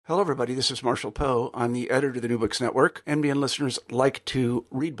Hello, everybody. This is Marshall Poe. I'm the editor of the New Books Network. NBN listeners like to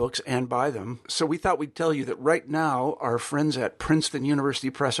read books and buy them. So we thought we'd tell you that right now, our friends at Princeton University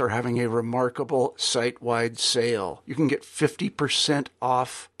Press are having a remarkable site-wide sale. You can get 50%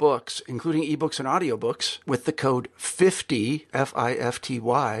 off books, including ebooks and audiobooks, with the code 50,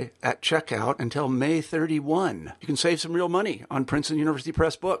 F-I-F-T-Y, at checkout until May 31. You can save some real money on Princeton University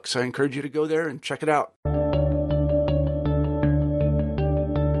Press books. I encourage you to go there and check it out.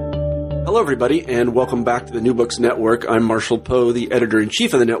 Hello, everybody, and welcome back to the New Books Network. I'm Marshall Poe, the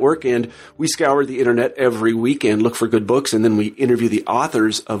editor-in-chief of the network, and we scour the internet every week and look for good books, and then we interview the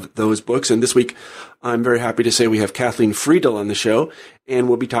authors of those books. And this week, I'm very happy to say we have Kathleen Friedel on the show, and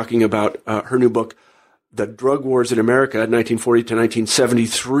we'll be talking about her new book, The Drug Wars in America, 1940 to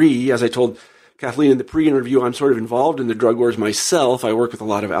 1973. As I told Kathleen in the pre-interview, I'm sort of involved in the drug wars myself. I work with a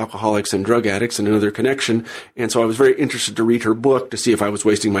lot of alcoholics and drug addicts and another connection. And so I was very interested to read her book to see if I was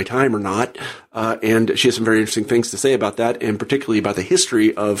wasting my time or not. And she has some very interesting things to say about that, and particularly about the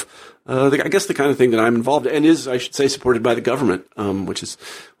history of, I guess, the kind of thing that I'm involved in and is, I should say, supported by the government, which is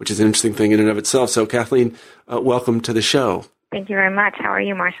an interesting thing in and of itself. So, Kathleen, welcome to the show. Thank you very much. How are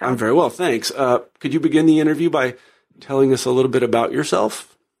you, Marshall? I'm very well, thanks. Could you begin the interview by telling us a little bit about yourself?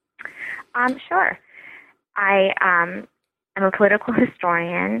 Sure. I am a political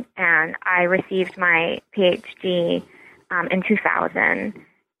historian, and I received my PhD in 2000.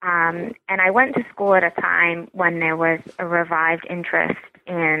 And I went to school at a time when there was a revived interest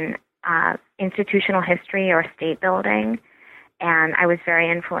in institutional history or state building, and I was very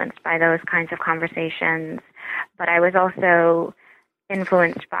influenced by those kinds of conversations. But I was also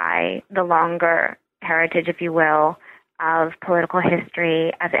influenced by the longer heritage, if you will, of political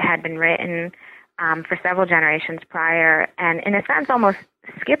history as it had been written for several generations prior, and in a sense almost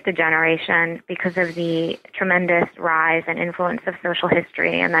skipped a generation because of the tremendous rise and influence of social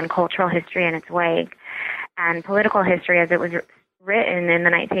history and then cultural history in its wake. And political history, as it was written in the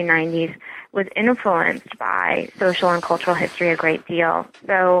 1990s, was influenced by social and cultural history a great deal.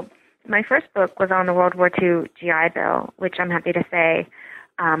 So my first book was on the World War II GI Bill, which I'm happy to say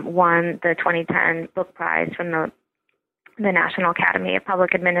won the 2010 book prize from the National Academy of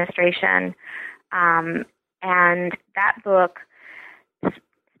Public Administration. And that book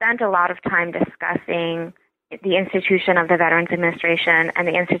spent a lot of time discussing the institution of the Veterans Administration and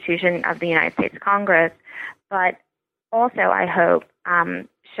the institution of the United States Congress, but also, I hope,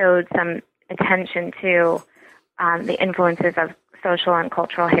 showed some attention to the influences of social and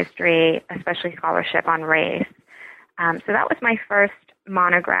cultural history, especially scholarship on race. So that was my first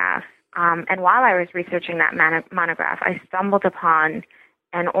monograph. And while I was researching that monograph, I stumbled upon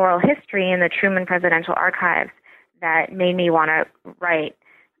an oral history in the Truman Presidential Archives that made me want to write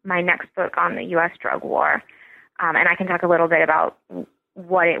my next book on the U.S. drug war. And I can talk a little bit about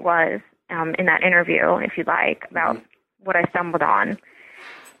what it was in that interview, if you'd like, about what I stumbled on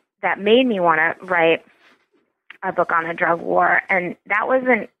that made me want to write a book on the drug war. And that was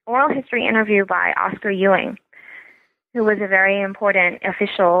an oral history interview by Oscar Ewing, who was a very important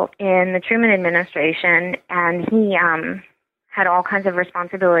official in the Truman administration, and he had all kinds of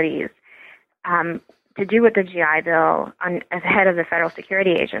responsibilities to do with the GI Bill as head of the Federal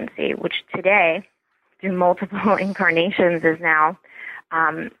Security Agency, which today, through multiple incarnations, is now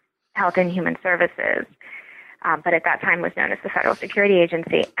Health and Human Services, but at that time was known as the Federal Security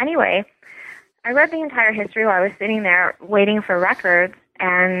Agency. Anyway, I read the entire history while I was sitting there waiting for records,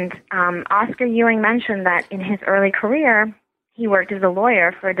 and Oscar Ewing mentioned that in his early career, he worked as a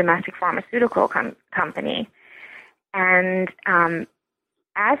lawyer for a domestic pharmaceutical company. And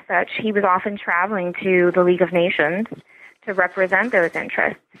as such, he was often traveling to the League of Nations to represent those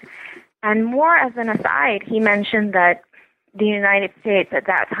interests. And more as an aside, he mentioned that the United States at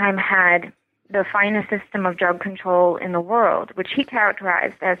that time had the finest system of drug control in the world, which he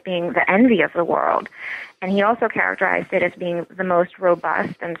characterized as being the envy of the world. And he also characterized it as being the most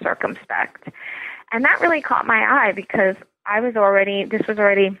robust and circumspect. And that really caught my eye because this was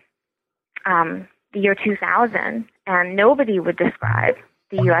already the year 2000, and nobody would describe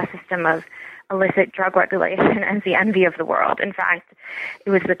the U.S. system of illicit drug regulation as the envy of the world. In fact, it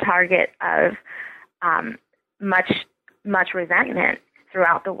was the target of much resentment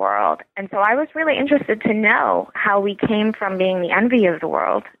throughout the world. And so I was really interested to know how we came from being the envy of the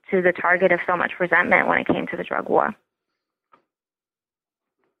world to the target of so much resentment when it came to the drug war.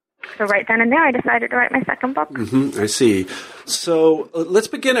 So right then and there, I decided to write my second book. I see. So let's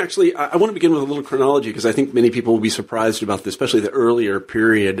begin, actually. I want to begin with a little chronology because I think many people will be surprised about this, especially the earlier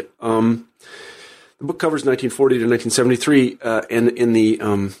period. The The book covers 1940 to 1973, and in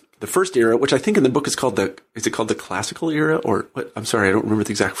the first era, which I think in the book is called the classical era, or what? I'm sorry, I don't remember the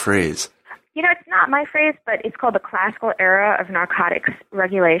exact phrase. It's not my phrase, but it's called the classical era of narcotics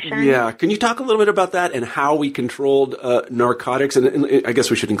regulation. Yeah. Can you talk a little bit about that and how we controlled narcotics? And I guess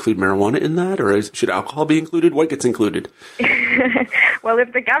we should include marijuana in that, or should alcohol be included? What gets included? Well,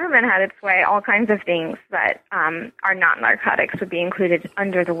 if the government had its way, all kinds of things that are not narcotics would be included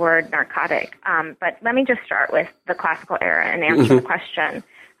under the word narcotic. But let me just start with the classical era and answer the question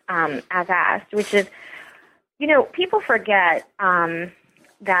as asked, which is, people forget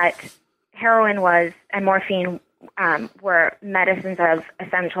that heroin and morphine were medicines of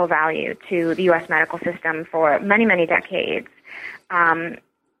essential value to the U.S. medical system for many, many decades.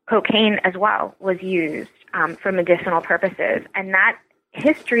 Cocaine as well was used for medicinal purposes, and that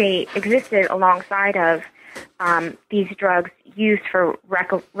history existed alongside of these drugs used for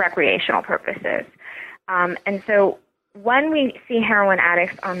recreational purposes. And so when we see heroin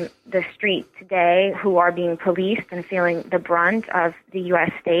addicts on the street today who are being policed and feeling the brunt of the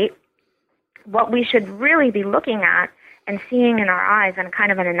U.S. state, what we should really be looking at and seeing in our eyes, and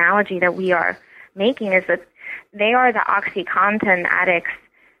kind of an analogy that we are making, is that they are the OxyContin addicts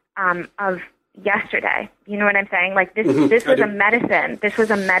of yesterday. You know what I'm saying? Like this was a medicine. This was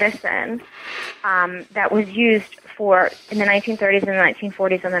a medicine that was used in the 1930s and the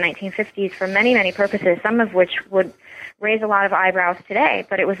 1940s and the 1950s for many, many purposes, some of which would raise a lot of eyebrows today.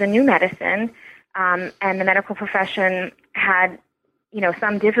 But it was a new medicine, and the medical profession had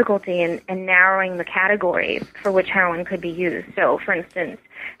some difficulty in narrowing the categories for which heroin could be used. So, for instance,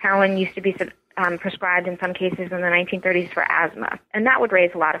 heroin used to be prescribed in some cases in the 1930s for asthma, and that would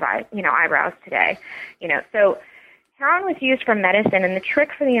raise a lot of eyebrows today. So heroin was used for medicine, and the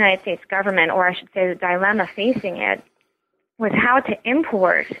trick for the United States government, or I should say the dilemma facing it, was how to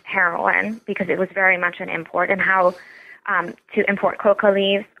import heroin, because it was very much an import, and how to import coca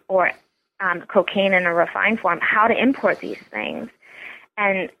leaves or cocaine in a refined form, how to import these things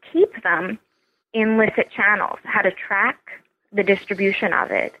and keep them in licit channels, how to track the distribution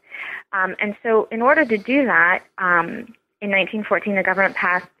of it. And so in order to do that, in 1914, the government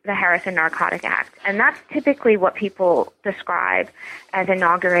passed the Harrison Narcotic Act. And that's typically what people describe as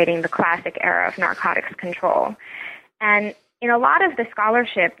inaugurating the classic era of narcotics control. And in a lot of the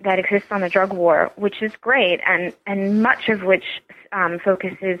scholarship that exists on the drug war, which is great, and much of which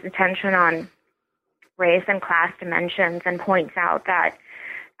focuses attention on race and class dimensions and points out that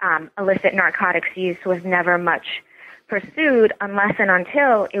illicit narcotics use was never much pursued unless and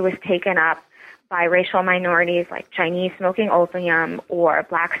until it was taken up by racial minorities like Chinese smoking opium or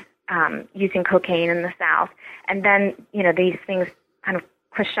blacks using cocaine in the South. And then, these things kind of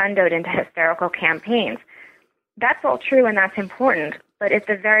crescendoed into hysterical campaigns. That's all true and that's important. But at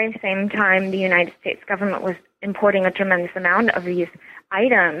the very same time, the United States government was importing a tremendous amount of these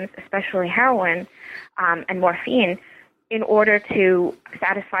items, especially heroin and morphine, in order to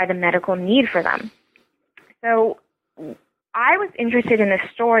satisfy the medical need for them. So I was interested in the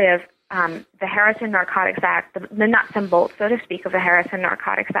story of the Harrison Narcotics Act, the nuts and bolts, so to speak, of the Harrison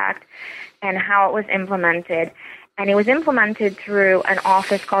Narcotics Act, and how it was implemented. And it was implemented through an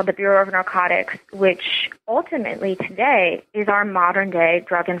office called the Bureau of Narcotics, which ultimately today is our modern-day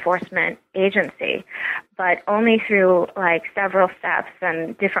drug enforcement agency, but only through several steps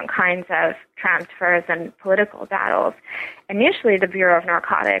and different kinds of transfers and political battles. Initially, the Bureau of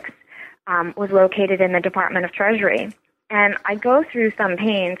Narcotics was located in the Department of Treasury. And I go through some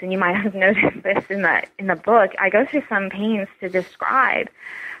pains, and you might have noticed this in the book, I go through some pains to describe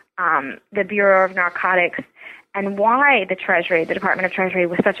the Bureau of Narcotics and why the Department of Treasury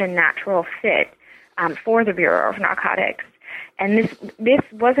was such a natural fit for the Bureau of Narcotics. And this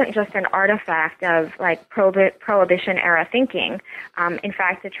wasn't just an artifact of Prohibition-era thinking. In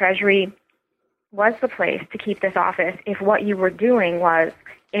fact, the Treasury was the place to keep this office if what you were doing was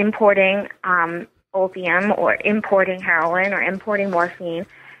importing opium or importing heroin or importing morphine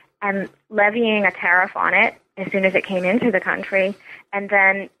and levying a tariff on it as soon as it came into the country, and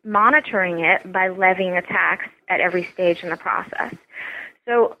then monitoring it by levying a tax at every stage in the process.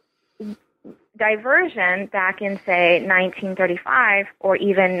 So diversion back in, say, 1935 or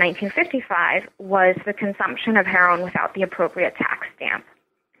even 1955 was the consumption of heroin without the appropriate tax stamp.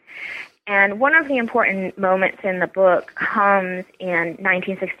 And one of the important moments in the book comes in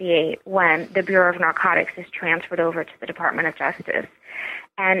 1968 when the Bureau of Narcotics is transferred over to the Department of Justice.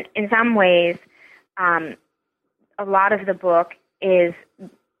 And in some ways, a lot of the book is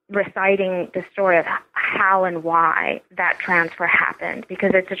reciting the story of how and why that transfer happened,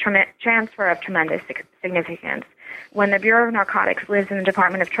 because it's a transfer of tremendous significance. When the Bureau of Narcotics lives in the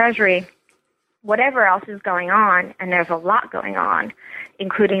Department of Treasury, whatever else is going on, and there's a lot going on,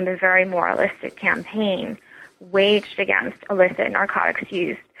 including the very moralistic campaign waged against illicit narcotics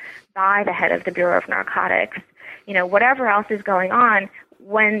use by the head of the Bureau of Narcotics, whatever else is going on,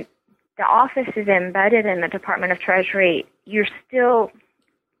 when the office is embedded in the Department of Treasury, you're still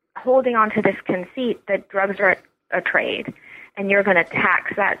holding on to this conceit that drugs are a trade, and you're going to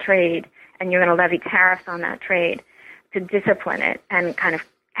tax that trade, and you're going to levy tariffs on that trade to discipline it and kind of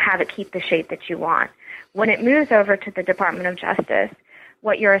have it keep the shape that you want. When it moves over to the Department of Justice,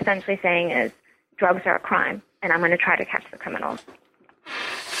 what you're essentially saying is drugs are a crime, and I'm going to try to catch the criminals.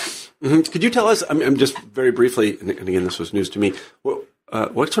 Mm-hmm. Could you tell us, I'm just very briefly, and again, this was news to me,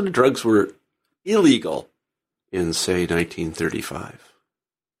 what sort of drugs were illegal in, say, 1935?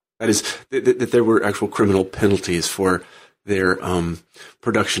 That is, that there were actual criminal penalties for their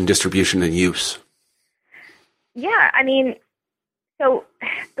production, distribution, and use. Yeah, so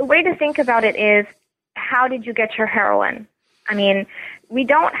the way to think about it is, how did you get your heroin? We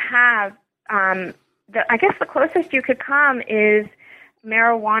don't have, I guess the closest you could come is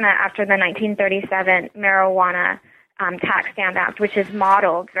marijuana after the 1937 Marijuana Tax Stamp Act, which is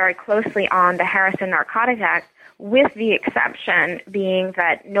modeled very closely on the Harrison Narcotics Act, with the exception being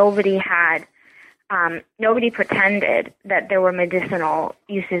that nobody pretended that there were medicinal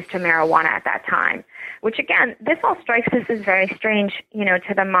uses to marijuana at that time, which again, this all strikes us as very strange,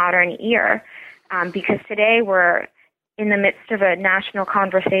 to the modern ear, because today we're in the midst of a national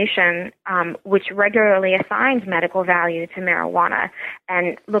conversation which regularly assigns medical value to marijuana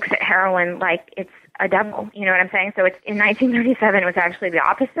and looks at heroin like it's a devil. You know what I'm saying? So in 1937, it was actually the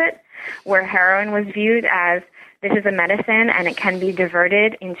opposite, where heroin was viewed as this is a medicine and it can be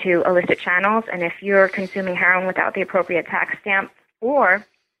diverted into illicit channels. And if you're consuming heroin without the appropriate tax stamp, or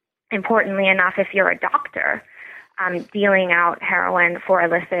importantly enough, if you're a doctor dealing out heroin for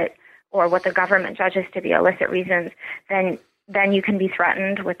illicit or what the government judges to be illicit reasons, then you can be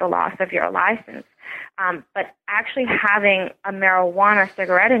threatened with the loss of your license. But actually having a marijuana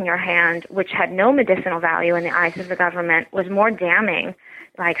cigarette in your hand, which had no medicinal value in the eyes of the government, was more damning,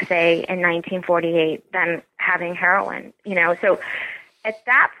 like, say, in 1948 than having heroin. So at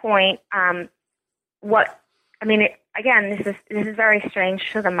that point, again, this is very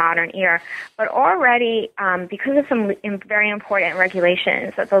strange to the modern ear, but already because of some very important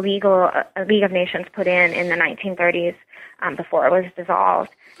regulations that the League of Nations put in the 1930s before it was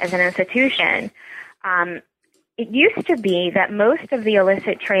dissolved as an institution, it used to be that most of the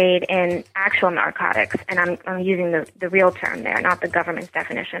illicit trade in actual narcotics, and I'm using the real term there, not the government's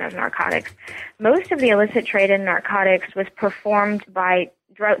definition of narcotics, most of the illicit trade in narcotics was performed by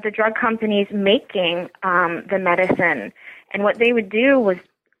the drug companies making the medicine. And what they would do was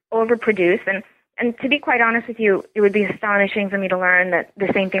overproduce. And to be quite honest with you, it would be astonishing for me to learn that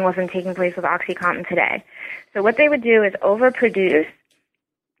the same thing wasn't taking place with OxyContin today. So what they would do is overproduce,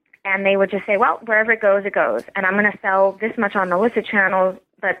 and they would just say, well, wherever it goes, it goes. And I'm going to sell this much on the illicit channels,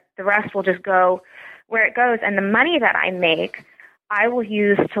 but the rest will just go where it goes. And the money that I make, I will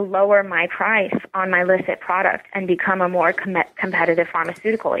use to lower my price on my illicit product and become a more competitive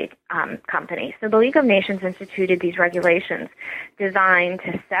pharmaceutical company. So the League of Nations instituted these regulations designed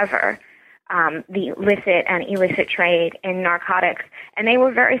to sever the licit and illicit trade in narcotics. And they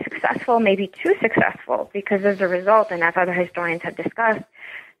were very successful, maybe too successful, because as a result, and as other historians have discussed,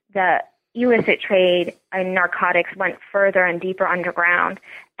 the illicit trade in narcotics went further and deeper underground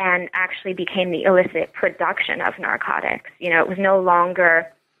and actually became the illicit production of narcotics. It was no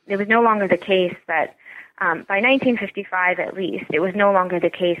longer the case that by 1955 at least, it was no longer the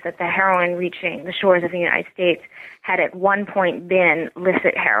case that the heroin reaching the shores of the United States had at one point been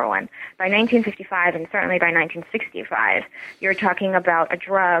licit heroin. By 1955, and certainly by 1965, you're talking about a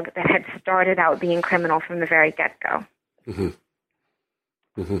drug that had started out being criminal from the very get-go. Mm-hmm.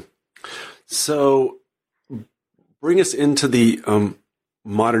 Mm-hmm. So, bring us into the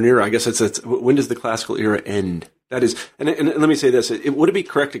modern era. I guess it's when does the classical era end? That is, and let me say this: would it be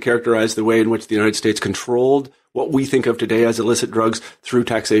correct to characterize the way in which the United States controlled what we think of today as illicit drugs through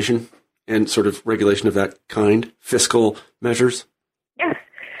taxation and sort of regulation of that kind, fiscal measures? Yes,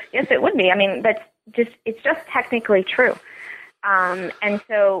 it would be. It's just technically true, and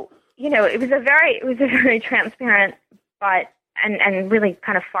so it was a very transparent, but and really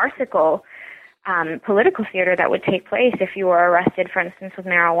kind of farcical political theater that would take place if you were arrested, for instance, with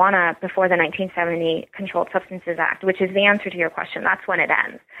marijuana before the 1970 Controlled Substances Act, which is the answer to your question. That's when it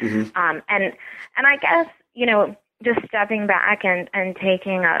ends. Mm-hmm. And I guess, just stepping back and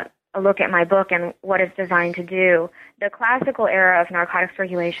taking a look at my book and what it's designed to do, the classical era of narcotics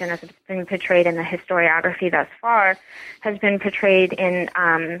regulation as it's been portrayed in the historiography thus far has been portrayed in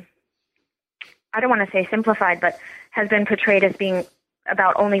I don't want to say simplified, but has been portrayed as being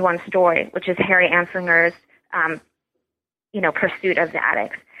about only one story, which is Harry Anslinger's, pursuit of the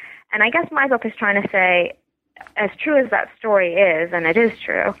addicts. And I guess my book is trying to say, as true as that story is, and it is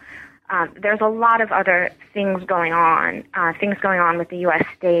true, there's a lot of other things going on with the U.S.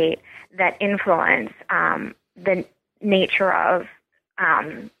 state that influence the nature of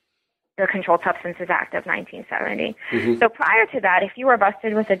the Controlled Substances Act of 1970. Mm-hmm. So prior to that, if you were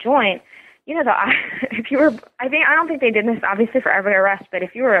busted with a joint, I don't think they did this obviously for every arrest, but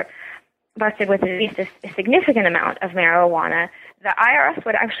if you were busted with at least a significant amount of marijuana, the IRS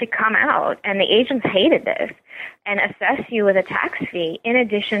would actually come out, and the agents hated this, and assess you with a tax fee in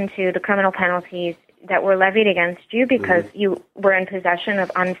addition to the criminal penalties that were levied against you because you were in possession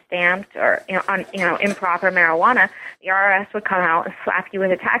of unstamped or improper marijuana. The IRS would come out and slap you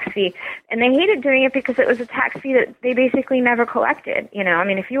with a tax fee, and they hated doing it because it was a tax fee that they basically never collected.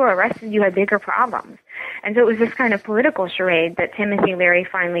 If you were arrested, you had bigger problems, and so it was this kind of political charade that Timothy Leary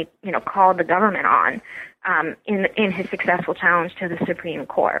finally called the government on in his successful challenge to the Supreme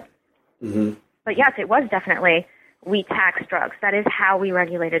Court. Mm-hmm. But yes, it was definitely, we tax drugs. That is how we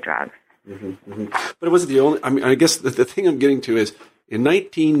regulated drugs. Mm-hmm, mm-hmm. But it wasn't the only. I guess the thing I'm getting to is in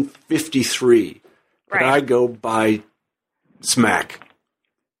 1953, could I go buy smack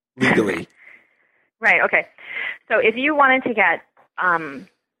legally? Right. Okay. So if you wanted to get an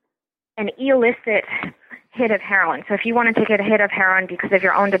illicit hit of heroin, so if you wanted to get a hit of heroin because of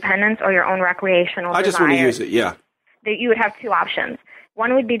your own dependence or your own recreational I just desire, want to use it. Yeah. That you would have two options.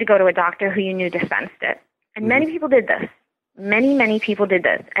 One would be to go to a doctor who you knew dispensed it, and many people did this. Many people did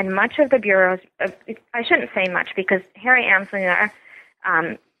this, and much of the bureaus, I shouldn't say much because Harry Anslinger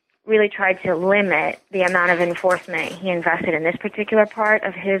really tried to limit the amount of enforcement he invested in this particular part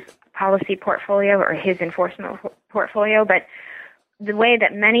of his policy portfolio or his enforcement portfolio, but the way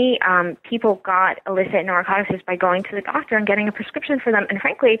that many people got illicit narcotics is by going to the doctor and getting a prescription for them, and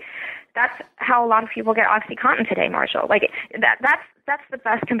frankly, that's how a lot of people get OxyContin today, Marshall. Like that's the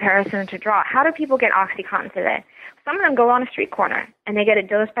best comparison to draw. How do people get OxyContin today? Some of them go on a street corner and they get it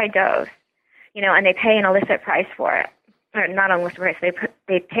dose by dose, and they pay an illicit price for it, or not an illicit price.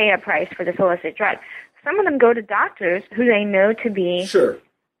 They pay a price for this illicit drug. Some of them go to doctors who they know to be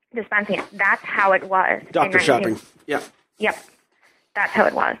dispensing it. That's how it was. Doctor shopping. Yeah. Yep. That's how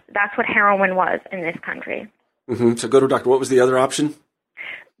it was. That's what heroin was in this country. Mm-hmm. So go to a doctor. What was the other option?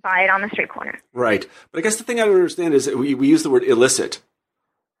 Buy it on the street corner. Right. But I guess the thing I don't understand is that we use the word illicit.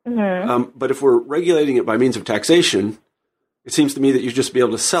 Mm-hmm. But if we're regulating it by means of taxation, it seems to me that you just be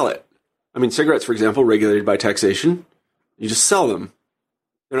able to sell it. I mean, cigarettes, for example, regulated by taxation. You just sell them.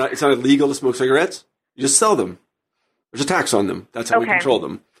 It's not illegal to smoke cigarettes. You just sell them. There's a tax on them. That's how we control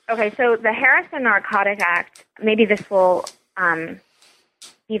them. Okay, so the Harrison Narcotic Act, maybe this will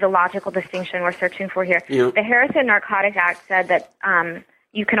be the logical distinction we're searching for here. Yeah. The Harrison Narcotic Act said that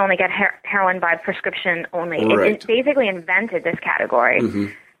you can only get heroin by prescription only. Right. It basically invented this category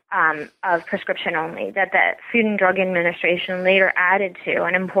of prescription only that the Food and Drug Administration later added to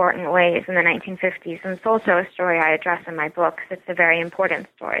in important ways in the 1950s. And it's also a story I address in my book. It's a very important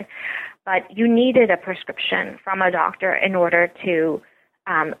story. But you needed a prescription from a doctor in order to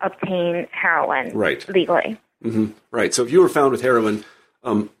obtain heroin legally. Mm-hmm. Right. So if you were found with heroin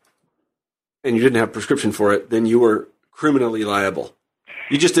and you didn't have a prescription for it, then you were criminally liable.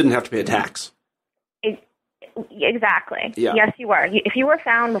 You just didn't have to pay a tax. Exactly. Yeah. Yes, you were. If you were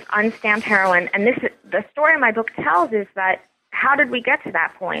found with unstamped heroin, and the story my book tells is that how did we get to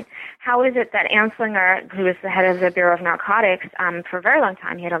that point? How is it that Anslinger, who was the head of the Bureau of Narcotics for a very long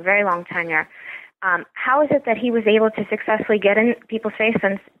time, he had a very long tenure, how is it that he was able to successfully get in people's face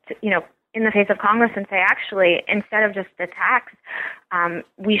and, in the face of Congress and say, actually, instead of just a tax,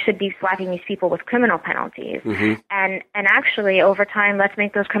 we should be slapping these people with criminal penalties. Mm-hmm. And actually, over time, let's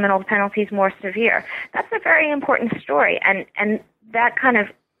make those criminal penalties more severe. That's a very important story. And that kind of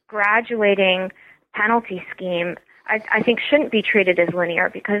graduating penalty scheme, I think, shouldn't be treated as linear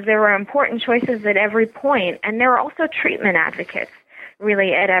because there were important choices at every point, and there were also treatment advocates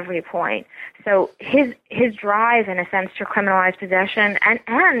really at every point. So his drive, in a sense, to criminalize possession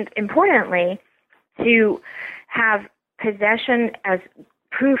and importantly, to have possession as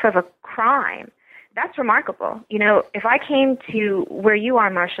proof of a crime, that's remarkable. If I came to where you are,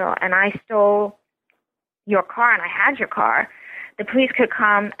 Marshall, and I stole your car and I had your car, the police could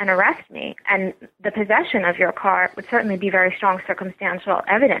come and arrest me, and the possession of your car would certainly be very strong circumstantial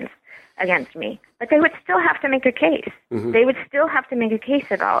evidence against me. But they would still have to make a case. Mm-hmm. They would still have to make a case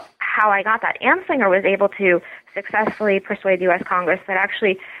about how I got that. Anslinger was able to successfully persuade the U.S. Congress that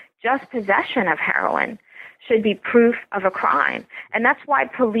actually just possession of heroin should be proof of a crime. And that's why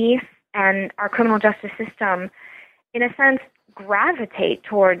police and our criminal justice system, in a sense, gravitate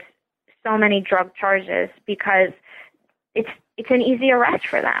towards so many drug charges because it's an easy arrest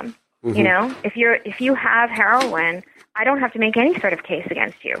for them. Mm-hmm. You know, if you have heroin, I don't have to make any sort of case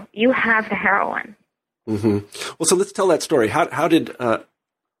against you. You have the heroin. Mm-hmm. Well, so let's tell that story. How did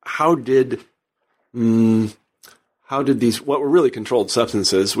these, what were really controlled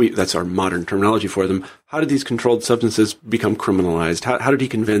substances, that's our modern terminology for them, how did these controlled substances become criminalized? How did he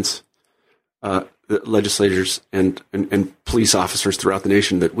convince the legislators and police officers throughout the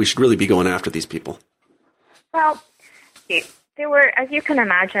nation that we should really be going after these people? Well, there were, as you can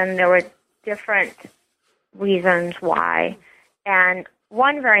imagine, there were different reasons why. And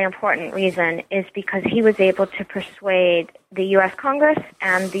one very important reason is because he was able to persuade the U.S. Congress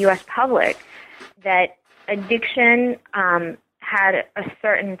and the U.S. public that addiction had a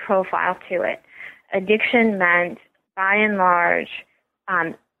certain profile to it. Addiction meant, by and large,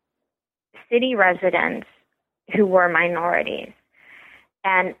 city residents who were minorities.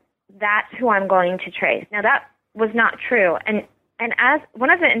 And that's who I'm going to trace. Now, that was not true. And as one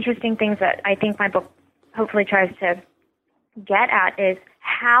of the interesting things that I think my book hopefully tries to get at is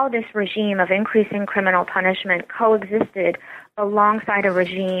how this regime of increasing criminal punishment coexisted alongside a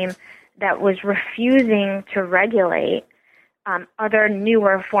regime that was refusing to regulate other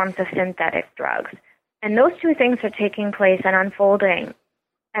newer forms of synthetic drugs. And those two things are taking place and unfolding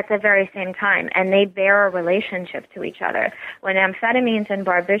at the very same time, and they bear a relationship to each other. When amphetamines and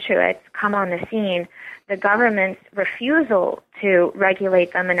barbiturates come on the scene, the government's refusal to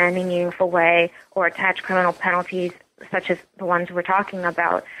regulate them in any meaningful way or attach criminal penalties, such as the ones we're talking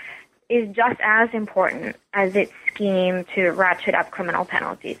about, is just as important as its scheme to ratchet up criminal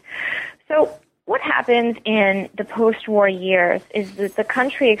penalties. So what happens in the post-war years is that the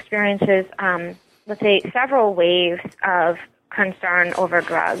country experiences, let's say, several waves of concern over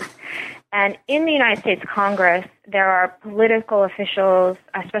drugs. And in the United States Congress, there are political officials,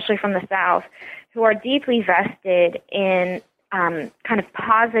 especially from the South, who are deeply vested in kind of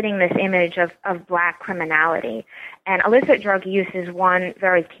positing this image of black criminality. And illicit drug use is one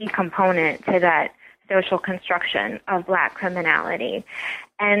very key component to that social construction of black criminality.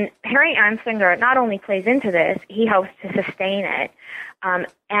 And Harry Anslinger not only plays into this, he helps to sustain it.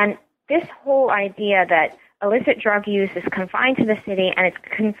 And this whole idea that illicit drug use is confined to the city and it's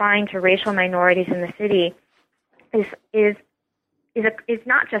confined to racial minorities in the city is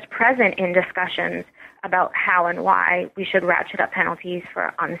not just present in discussions about how and why we should ratchet up penalties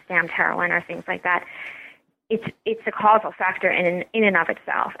for unstamped heroin or things like that. It's a causal factor in and of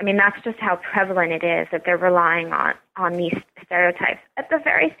itself. I mean, that's just how prevalent it is that they're relying on these stereotypes. At the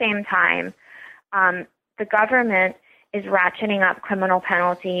very same time, the government is ratcheting up criminal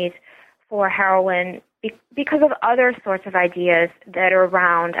penalties for heroin because of other sorts of ideas that are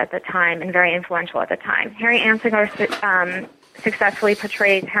around at the time and very influential at the time. Harry Anslinger successfully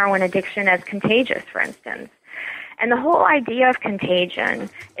portrays heroin addiction as contagious, for instance. And the whole idea of contagion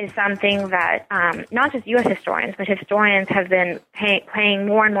is something that not just U.S. historians, but historians have been paying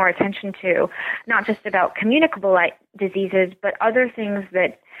more and more attention to, not just about communicable diseases, but other things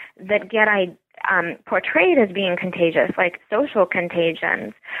that get portrayed as being contagious, like social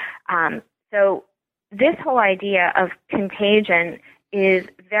contagions. So this whole idea of contagion is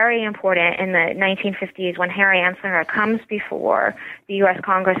very important in the 1950s when Harry Anslinger comes before the U.S.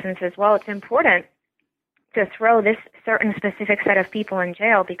 Congress and says, well, it's important to throw this certain specific set of people in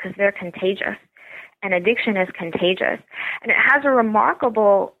jail because they're contagious, and addiction is contagious. And it has a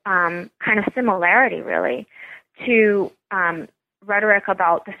remarkable kind of similarity, really, to rhetoric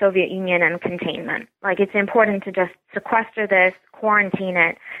about the Soviet Union and containment. Like, it's important to just sequester this, quarantine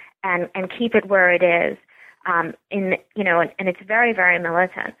it, and keep it where it is, and it's very, very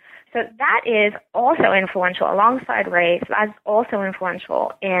militant. So that is also influential, alongside race, that's also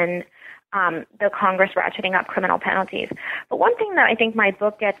influential in the Congress ratcheting up criminal penalties. But one thing that I think my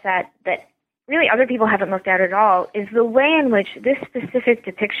book gets at that really other people haven't looked at at all is the way in which this specific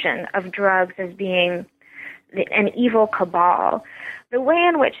depiction of drugs as being an evil cabal, the way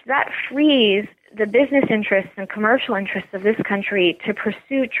in which that frees the business interests and commercial interests of this country to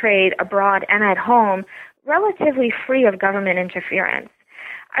pursue trade abroad and at home relatively free of government interference.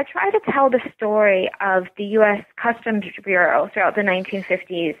 I try to tell the story of the U.S. Customs Bureau throughout the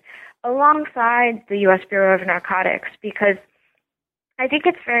 1950s alongside the U.S. Bureau of Narcotics because I think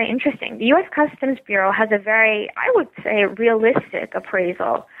it's very interesting. The U.S. Customs Bureau has a very, I would say, realistic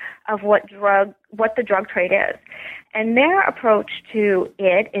appraisal of what the drug trade is. And their approach to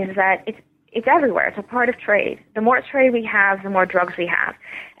it is that it's everywhere. It's a part of trade. The more trade we have, the more drugs we have.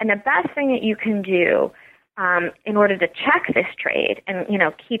 And the best thing that you can do in order to check this trade and,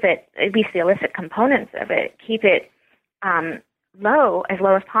 keep it, at least the illicit components of it, keep it low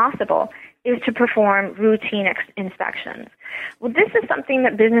as possible, is to perform routine inspections. Well, this is something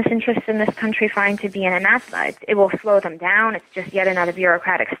that business interests in this country find to be an anathema. It will slow them down. It's just yet another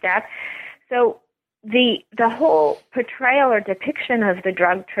bureaucratic step. So the whole portrayal or depiction of the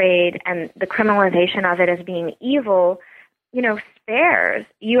drug trade and the criminalization of it as being evil, spares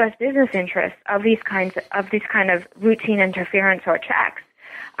U.S. business interests of these kind of routine interference or checks.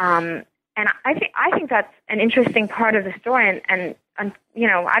 And I think that's an interesting part of the story, and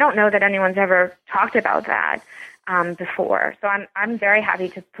I don't know that anyone's ever talked about that before. So I'm very happy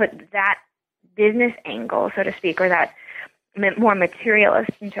to put that business angle, so to speak, or that more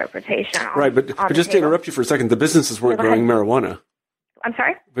materialist interpretation on, right, but just to interrupt you for a second, the businesses weren't growing marijuana. I'm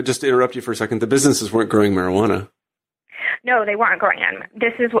sorry? But just to interrupt you for a second, the businesses weren't growing marijuana. No, they weren't growing it.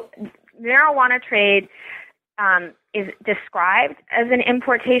 This is marijuana trade is described as an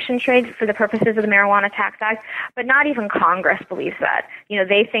importation trade for the purposes of the Marijuana Tax Act, but not even Congress believes that.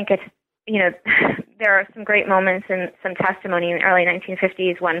 They think it's, there are some great moments in some testimony in the early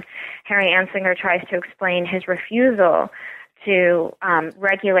 1950s when Harry Anslinger tries to explain his refusal to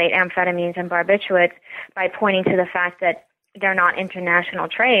regulate amphetamines and barbiturates by pointing to the fact that they're not international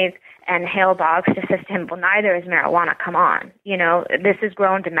trades, and Hale Boggs assists him, well, neither is marijuana. Come on. This is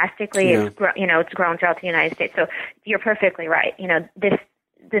grown domestically. Yeah. It's grown throughout the United States. So you're perfectly right.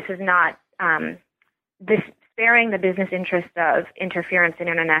 This is not, this sparing the business interest of interference in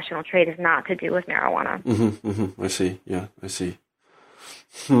international trade is not to do with marijuana. Mm-hmm, mm-hmm. I see. Yeah, I see.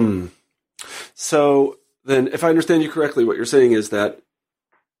 So then, if I understand you correctly, what you're saying is that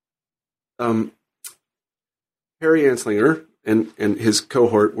Harry Anslinger and his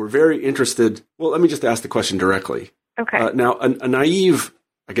cohort were very interested. Well, let me just ask the question directly. Okay. Now, a naive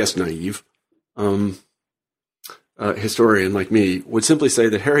historian like me would simply say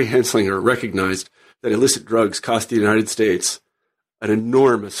that Harry Anslinger recognized that illicit drugs cost the United States an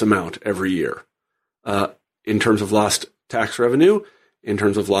enormous amount every year in terms of lost tax revenue, in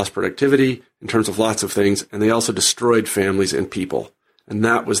terms of lost productivity, in terms of lots of things, and they also destroyed families and people. And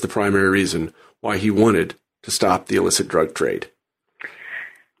that was the primary reason why he wanted to stop the illicit drug trade.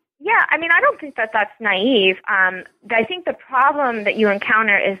 Yeah, I don't think that that's naive. I think the problem that you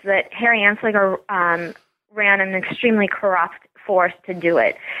encounter is that Harry Anslinger ran an extremely corrupt force to do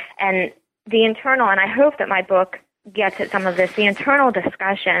it. And the internal, and I hope that my book gets at some of this, the internal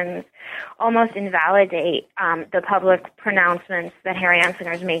discussions almost invalidate the public pronouncements that Harry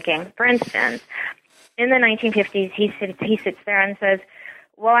Anslinger is making. For instance, in the 1950s, he sits there and says,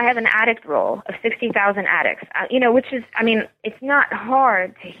 well, I have an addict roll of 60,000 addicts, which is, it's not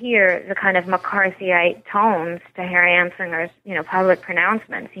hard to hear the kind of McCarthyite tones to Harry Anslinger's, public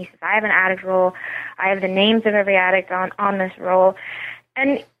pronouncements. He says, I have an addict roll. I have the names of every addict on this roll.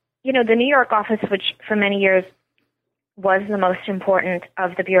 And, the New York office, which for many years was the most important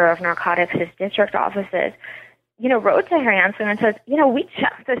of the Bureau of Narcotics' district offices, wrote to Harry Anslinger and says, we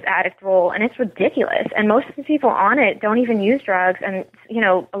checked this addict roll and it's ridiculous. And most of the people on it don't even use drugs. And,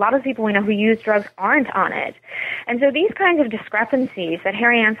 a lot of the people we know who use drugs aren't on it. And so these kinds of discrepancies that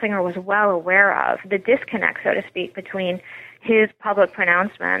Harry Anslinger was well aware of, the disconnect, so to speak, between his public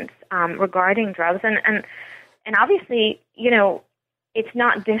pronouncements regarding drugs. And obviously, it's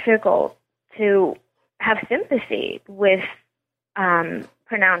not difficult to have sympathy with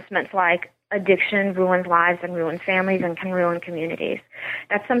pronouncements like addiction ruins lives and ruins families and can ruin communities.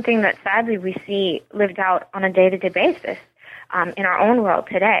 That's something that sadly we see lived out on a day-to-day basis in our own world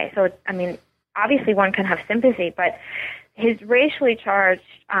today. So, obviously one can have sympathy, but his racially charged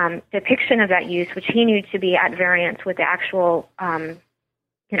depiction of that use, which he knew to be at variance with the actual,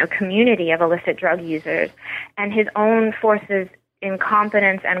 community of illicit drug users, and his own forces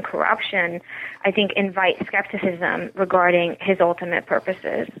incompetence and corruption, I think invite skepticism regarding his ultimate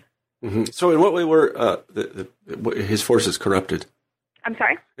purposes. Mm-hmm. So in what way were his forces corrupted? I'm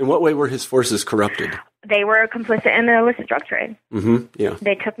sorry? In what way were his forces corrupted? They were complicit in the illicit drug trade. Mm-hmm. Yeah.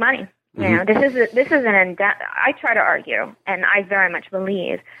 They took money. Mm-hmm. This is an I try to argue, and I very much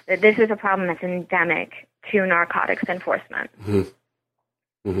believe, that this is a problem that's endemic to narcotics enforcement.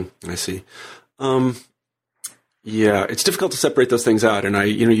 Mm-hmm. Mm-hmm. I see. Yeah, it's difficult to separate those things out, and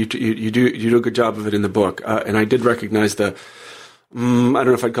you do a good job of it in the book. And I did recognize I don't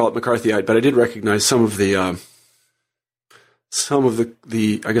know if I'd call it McCarthyite, but I did recognize some of the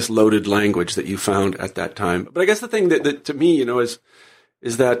I guess loaded language that you found at that time. But I guess the thing that to me, is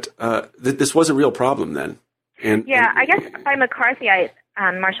that this was a real problem then. And I guess by McCarthyite,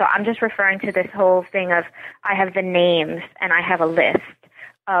 Marshall, I'm just referring to this whole thing of I have the names and I have a list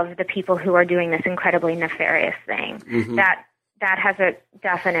of the people who are doing this incredibly nefarious thing. Mm-hmm. That has a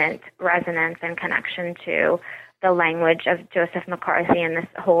definite resonance and connection to the language of Joseph McCarthy and this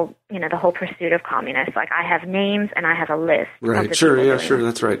whole, the whole pursuit of communists. Like, I have names and I have a list. Right. Sure. Yeah, sure.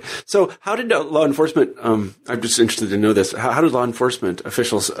 That's right. So how did law enforcement, I'm just interested to know this, how did law enforcement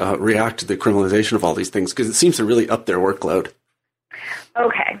officials react to the criminalization of all these things? Because it seems to really up their workload.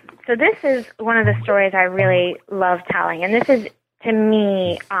 Okay. So this is one of the stories I really love telling. And this is, to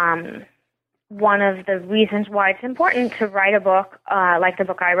me, one of the reasons why it's important to write a book like the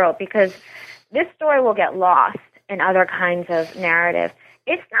book I wrote, because this story will get lost in other kinds of narrative.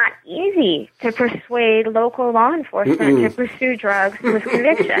 It's not easy to persuade local law enforcement to pursue drugs with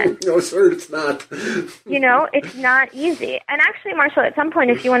conviction. No, sir, it's not. It's not easy. And actually, Marshall, at some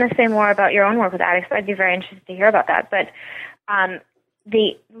point, if you want to say more about your own work with addicts, I'd be very interested to hear about that. But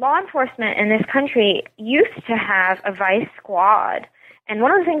the law enforcement in this country used to have a vice squad. And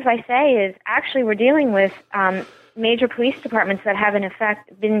one of the things I say is, actually, we're dealing with major police departments that have, in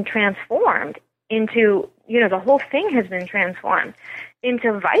effect, been transformed into, the whole thing has been transformed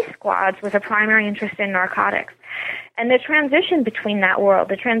into vice squads with a primary interest in narcotics. And the transition between that world,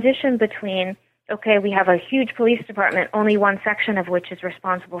 the transition between, okay, we have a huge police department, only one section of which is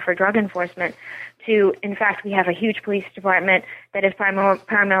responsible for drug enforcement, to, in fact, we have a huge police department that is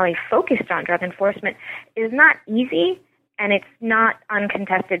primarily focused on drug enforcement, is not easy, and it's not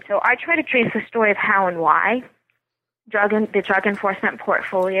uncontested. So I try to trace the story of how and why the drug enforcement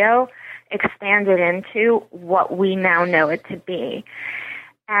portfolio expanded into what we now know it to be.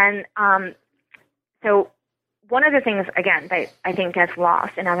 And so one of the things, again, that I think gets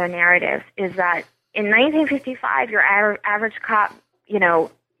lost in other narratives is that in 1955, your average cop,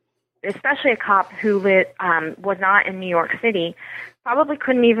 especially a cop who was not in New York City, probably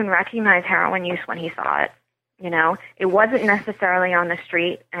couldn't even recognize heroin use when he saw it. It wasn't necessarily on the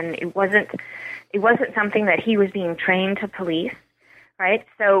street, and it wasn't something that he was being trained to police, right?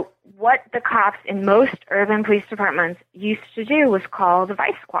 So what the cops in most urban police departments used to do was call the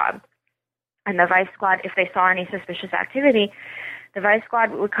vice squad. And the vice squad, if they saw any suspicious activity, the vice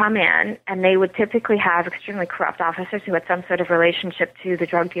squad would come in, and they would typically have extremely corrupt officers who had some sort of relationship to the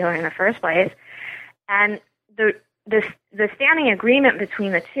drug dealer in the first place. And the standing agreement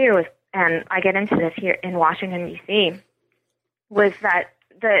between the two is, and I get into this here in Washington, D.C., was that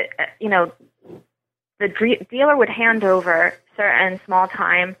the dealer would hand over certain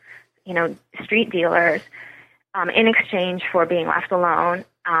small-time, street dealers in exchange for being left alone,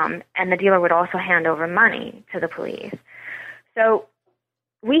 and the dealer would also hand over money to the police. So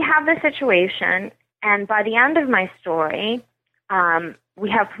we have this situation, and by the end of my story, we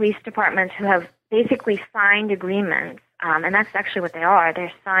have police departments who have basically signed agreements, and that's actually what they are.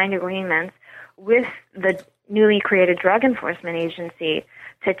 They're signed agreements with the newly created Drug Enforcement Agency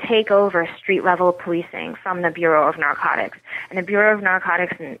to take over street-level policing from the Bureau of Narcotics. And the Bureau of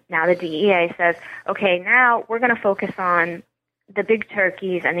Narcotics, and now the DEA, says, okay, now we're going to focus on the big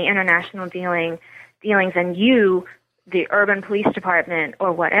turkeys and the international dealings, and you, the urban police department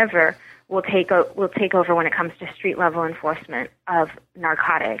or whatever, will take over when it comes to street-level enforcement of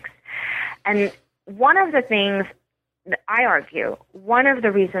narcotics. And one of the things I argue, one of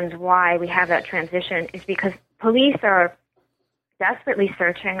the reasons why we have that transition is because police are desperately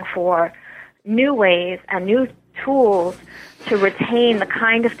searching for new ways and new tools to retain the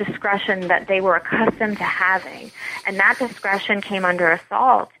kind of discretion that they were accustomed to having. And that discretion came under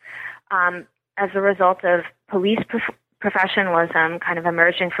assault as a result of police professionalism kind of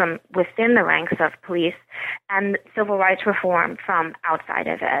emerging from within the ranks of police and civil rights reform from outside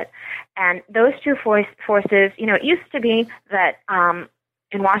of it. And those two forces, it used to be that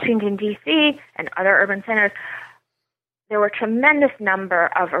in Washington, D.C. and other urban centers, there were a tremendous number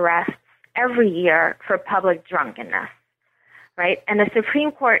of arrests every year for public drunkenness, right? And the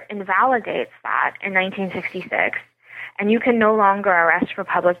Supreme Court invalidates that in 1966, and you can no longer arrest for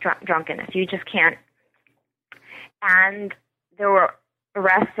public drunkenness. You just can't. And there were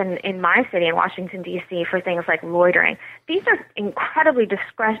arrests in my city, in Washington, D.C., for things like loitering. These are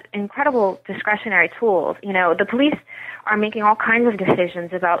incredible discretionary tools. The police are making all kinds of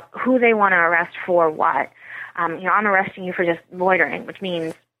decisions about who they want to arrest for what. I'm arresting you for just loitering, which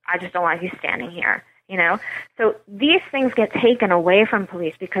means I just don't want you standing here, So these things get taken away from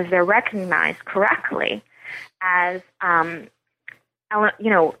police because they're recognized correctly as,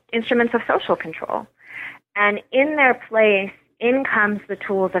 instruments of social control. And in their place, in comes the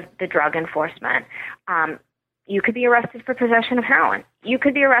tools of the drug enforcement. You could be arrested for possession of heroin. You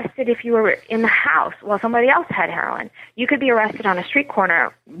could be arrested if you were in the house while somebody else had heroin. You could be arrested on a street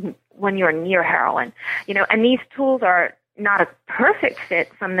corner when you're near heroin. And these tools are not a perfect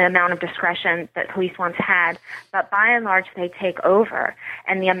fit from the amount of discretion that police once had, but by and large they take over,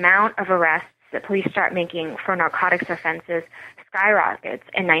 and the amount of arrests that police start making for narcotics offenses skyrockets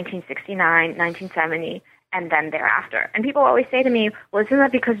in 1969, 1970, and then thereafter. And people always say to me, well, isn't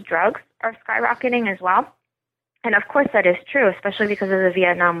that because drugs are skyrocketing as well? And of course that is true, especially because of the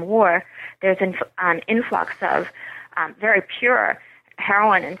Vietnam War. There's an influx of very pure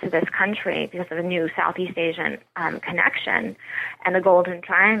heroin into this country because of the new Southeast Asian connection and the Golden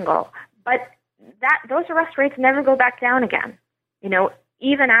Triangle. But those arrest rates never go back down again.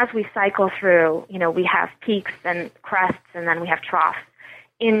 Even as we cycle through, we have peaks and crests, and then we have troughs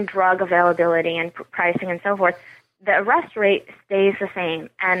in drug availability and pricing and so forth. The arrest rate stays the same.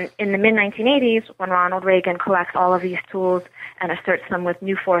 And in the mid-1980s, when Ronald Reagan collects all of these tools and asserts them with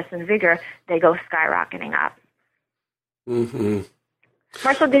new force and vigor, they go skyrocketing up. Mm-hmm.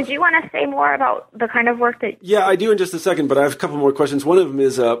 Marshall, did you want to say more about the kind of work that... Yeah, I do in just a second, but I have a couple more questions. One of them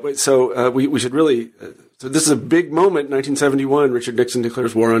is, we should really... so this is a big moment, 1971. Richard Nixon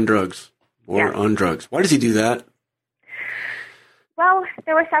declares war on drugs. War on drugs. Why does he do that? Well,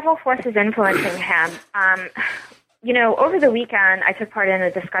 there were several forces influencing him. Over the weekend, I took part in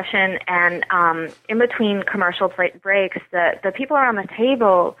a discussion, and in between commercial breaks, the people around the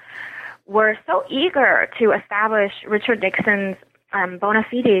table were so eager to establish Richard Nixon's bona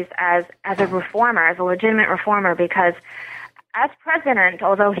fides as a reformer, as a legitimate reformer, because as president,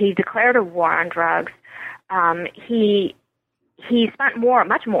 although he declared a war on drugs, he spent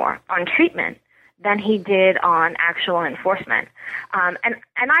much more on treatment than he did on actual enforcement. And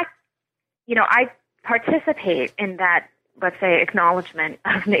I participate in that, let's say, acknowledgement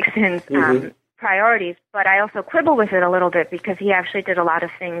of Nixon's priorities, but I also quibble with it a little bit because he actually did a lot of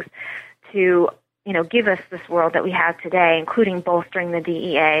things to give us this world that we have today, including bolstering the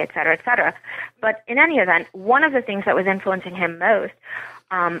DEA, et cetera, et cetera. But in any event, one of the things that was influencing him most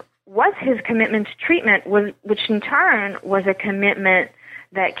was his commitment to treatment, which in turn was a commitment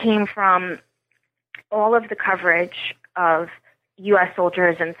that came from all of the coverage of U.S.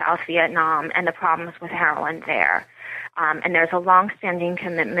 soldiers in South Vietnam and the problems with heroin there. And there's a long-standing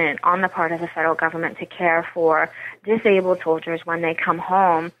commitment on the part of the federal government to care for disabled soldiers when they come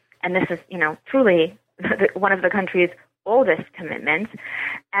home. And this is, truly one of the country's oldest commitments.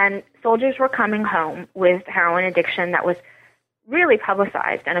 And soldiers were coming home with heroin addiction that was really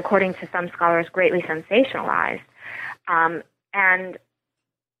publicized and, according to some scholars, greatly sensationalized.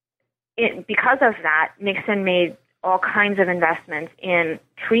 Because of that, Nixon made all kinds of investments in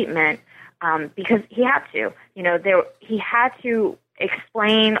treatment because he had to. He had to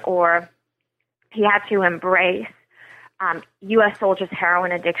explain, or he had to embrace U.S. soldiers'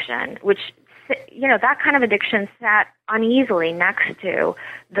 heroin addiction, which, that kind of addiction sat uneasily next to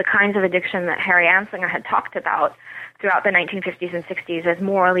the kinds of addiction that Harry Anslinger had talked about throughout the 1950s and 60s as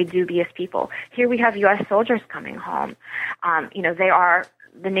morally dubious people. Here we have U.S. soldiers coming home. They are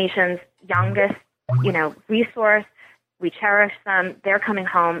the nation's youngest, resource. We cherish them. They're coming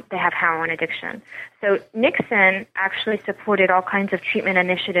home. They have heroin addiction. So Nixon actually supported all kinds of treatment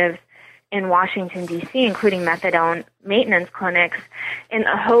initiatives in Washington, D.C., including methadone maintenance clinics, in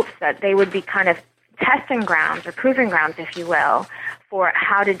the hopes that they would be kind of testing grounds or proving grounds, if you will, for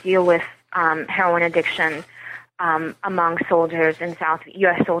how to deal with heroin addiction among soldiers in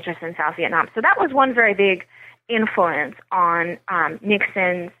U.S. soldiers in South Vietnam. So that was one very big influence on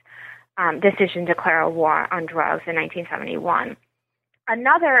Nixon's decision to declare a war on drugs in 1971.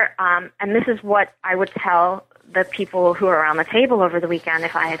 Another, and this is what I would tell the people who were around the table over the weekend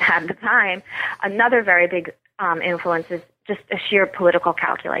if I had had the time, another very big influence is just a sheer political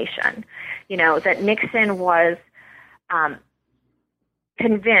calculation. That Nixon was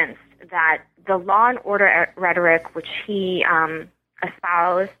convinced that the law and order rhetoric, which he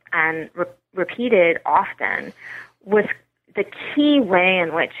espoused and repeated often, was the key way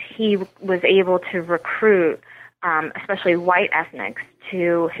in which he was able to recruit especially white ethnics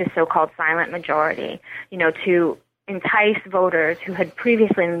to his so-called silent majority, to entice voters who had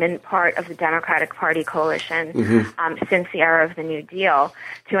previously been part of the Democratic Party coalition since the era of the New Deal,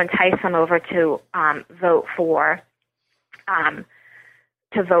 to entice them over to vote for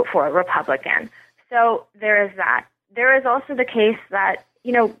a Republican. So there is that. There is also the case that,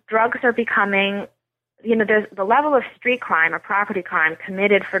 drugs are becoming, there's the level of street crime or property crime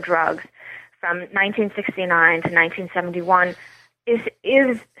committed for drugs from 1969 to 1971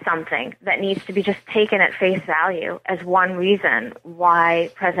 is something that needs to be just taken at face value as one reason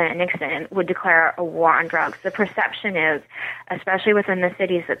why President Nixon would declare a war on drugs. The perception is, especially within the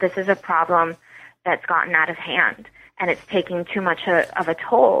cities, that this is a problem that's gotten out of hand and it's taking too much of a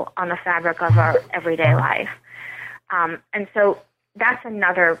toll on the fabric of our everyday life. And so that's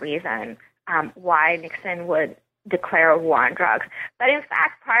another reason why Nixon would declare a war on drugs. But in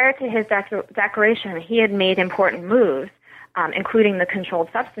fact, prior to his declaration, he had made important moves, including the Controlled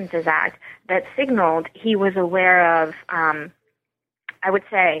Substances Act, that signaled he was aware of, I would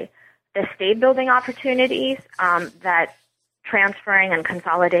say, the state-building opportunities that transferring and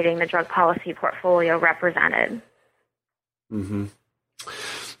consolidating the drug policy portfolio represented. Mm-hmm.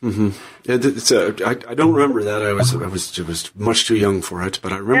 Mm-hmm. I don't remember that. I was much too young for it,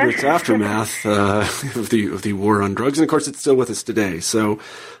 but I remember its aftermath of the war on drugs, and of course, it's still with us today. So,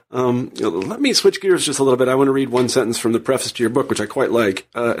 let me switch gears just a little bit. I want to read one sentence from the preface to your book, which I quite like,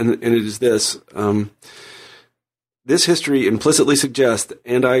 and it is this. This history implicitly suggests,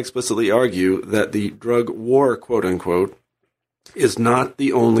 and I explicitly argue, that the drug war, quote unquote, is not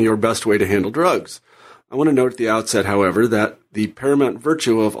the only or best way to handle drugs. I want to note at the outset, however, that the paramount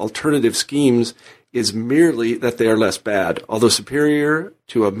virtue of alternative schemes is merely that they are less bad. Although superior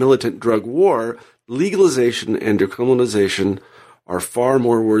to a militant drug war, legalization and decriminalization are far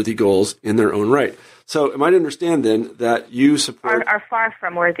more worthy goals in their own right. So am I to understand then that you support... Are far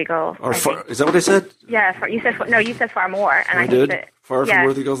from worthy goals. Is that what I said? Yeah, you said far more. And I did? Think that, far from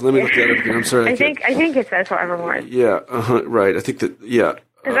worthy goals? Let me look that up again. I'm sorry. I think it says forever more. Yeah, right. I think that, yeah.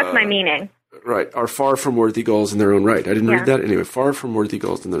 Because that's my meaning. Right, are far from worthy goals in their own right. I didn't read that. Anyway, far from worthy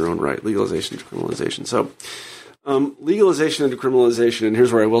goals in their own right. Legalization, decriminalization. So, legalization and decriminalization, and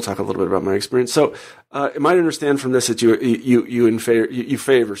here's where I will talk a little bit about my experience. So, am I to understand from this that you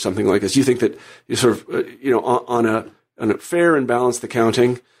favor something like this? You think that you sort of, on a fair and balanced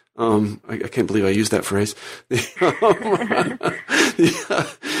accounting, I can't believe I used that phrase.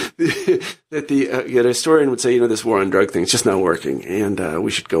 That the historian would say, this war on drug thing is just not working, and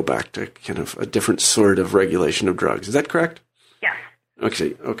we should go back to kind of a different sort of regulation of drugs. Is that correct? Yes.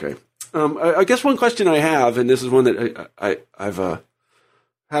 Okay. I guess one question I have, and this is one that I've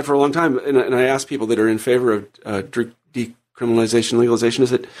had for a long time, and I ask people that are in favor of drug decriminalization, legalization, is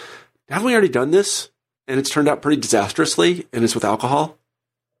that haven't we already done this, and it's turned out pretty disastrously, and it's with alcohol?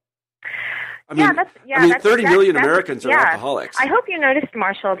 I mean, 30 million Americans are alcoholics. I hope you noticed,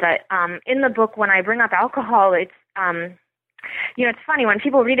 Marshall, that in the book, when I bring up alcohol, it's it's funny when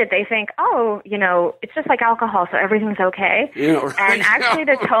people read it, they think, it's just like alcohol, so everything's okay. Yeah, right. And actually,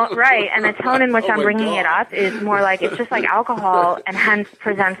 the tone in which I'm bringing it up is more like it's just like alcohol, and hence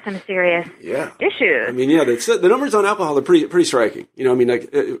presents some serious issues. I mean, the numbers on alcohol are pretty striking.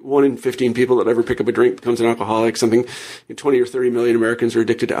 1 in 15 people that ever pick up a drink becomes an alcoholic. 20 or 30 million Americans are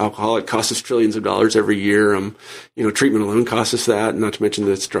addicted to alcohol. It costs us trillions of dollars every year. Treatment alone costs us that, not to mention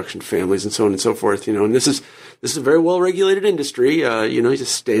the destruction of families and so on and so forth. And this is a very well regulated industry. He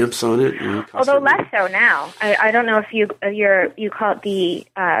just stamps on it. Although less so now. I don't know if you caught the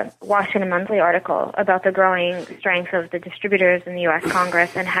Washington Monthly article about the growing strength of the distributors in the U.S.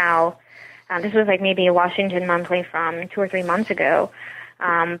 Congress and how this was like maybe a Washington Monthly from 2 or 3 months ago.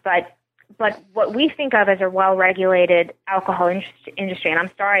 But what we think of as a well-regulated alcohol industry, and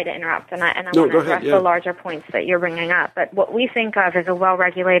I'm sorry to interrupt, and I want to address the larger points that you're bringing up, but what we think of as a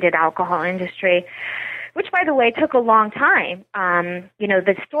well-regulated alcohol industry, which, by the way, took a long time.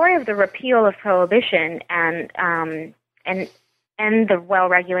 The story of the repeal of prohibition and the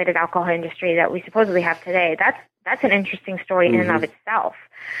well-regulated alcohol industry that we supposedly have today, that's an interesting story in and of itself.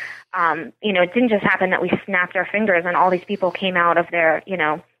 It didn't just happen that we snapped our fingers and all these people came out of their,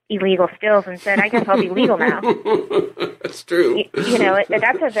 illegal stills and said, I guess I'll be legal now. That's true.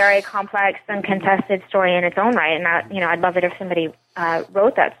 That's a very complex and contested story in its own right. And I'd love it if somebody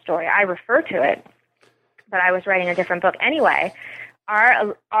wrote that story. I refer to it, but I was writing a different book. Anyway,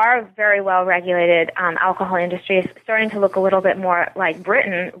 our very well-regulated alcohol industry is starting to look a little bit more like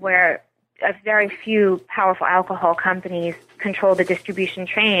Britain, where a very few powerful alcohol companies control the distribution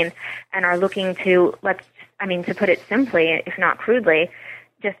chain and are looking to, to put it simply, if not crudely,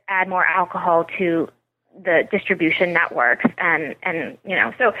 just add more alcohol to the distribution networks. And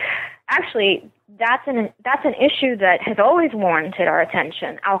so actually that's an issue that has always warranted our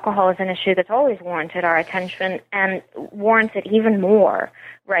attention. Alcohol is an issue that's always warranted our attention and warrants it even more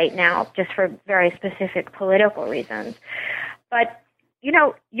right now, just for very specific political reasons. But,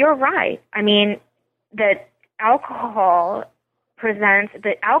 you're right. I mean, that alcohol is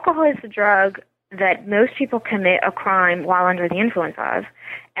the drug that most people commit a crime while under the influence of,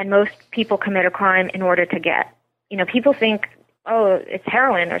 and most people commit a crime in order to get. People think, it's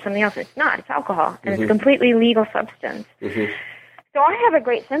heroin or something else. It's not. It's alcohol, and it's a completely legal substance. Mm-hmm. So I have a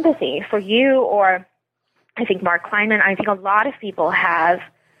great sympathy for you, or I think Mark Kleinman. I think a lot of people have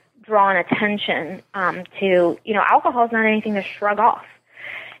drawn attention to, alcohol is not anything to shrug off.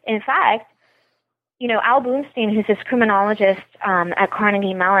 In fact, Al Boonstein, who's this criminologist at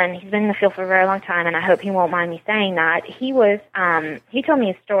Carnegie Mellon, he's been in the field for a very long time, and I hope he won't mind me saying that. He told me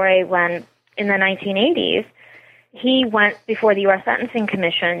a story when, in the 1980s, he went before the U.S. Sentencing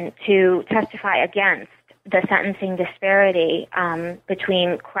Commission to testify against the sentencing disparity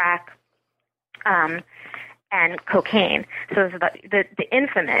between crack and cocaine. So it was about the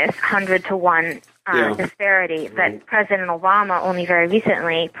infamous 100-to-1 disparity that President Obama only very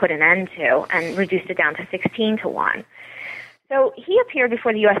recently put an end to and reduced it down to 16-to-1. So he appeared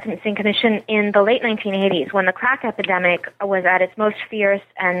before the U.S. Sentencing Commission in the late 1980s when the crack epidemic was at its most fierce,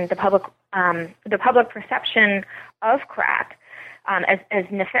 and the public perception of crack, as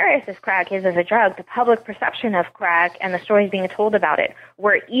nefarious as crack is as a drug, the public perception of crack and the stories being told about it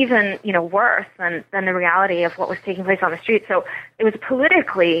were even, worse than the reality of what was taking place on the street. So it was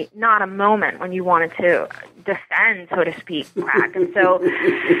politically not a moment when you wanted to defend, so to speak, crack. And so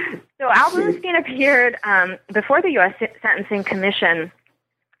Al Boonstein appeared before the U.S. Sentencing Commission,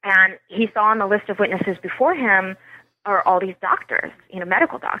 and he saw on the list of witnesses before him are all these doctors,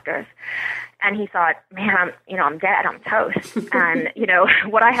 medical doctors. And he thought, man, I'm dead, I'm toast. And,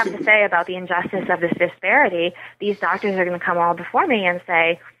 what I have to say about the injustice of this disparity, these doctors are going to come all before me and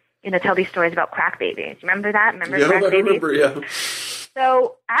say, tell these stories about crack babies. Remember that? Crack babies? Remember, yeah.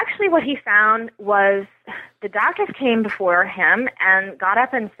 So actually what he found was the doctors came before him and got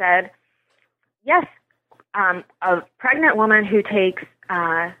up and said, yes, a pregnant woman who takes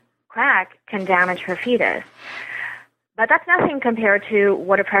crack can damage her fetus. But that's nothing compared to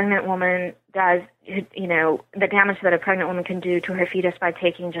what a pregnant woman does, the damage that a pregnant woman can do to her fetus by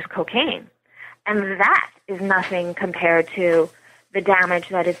taking just cocaine. And that is nothing compared to the damage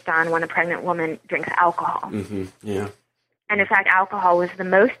that is done when a pregnant woman drinks alcohol. Mm-hmm. Yeah. And in fact, alcohol was the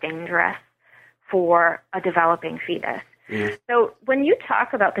most dangerous for a developing fetus. Yeah. So when you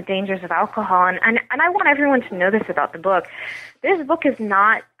talk about the dangers of alcohol, and I want everyone to know this about the book, this book is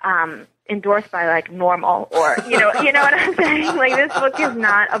not endorsed by like Normal or you know what I'm saying? Like this book is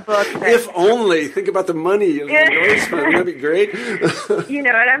not a book that, if only think about the money of the endorsement, that'd be great. You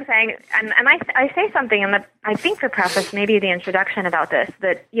know what I'm saying? And I say something in I think the preface, maybe the introduction about this,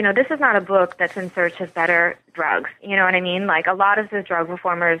 that this is not a book that's in search of better drugs. You know what I mean? Like a lot of the drug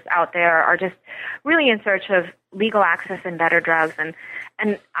reformers out there are just really in search of legal access and better drugs,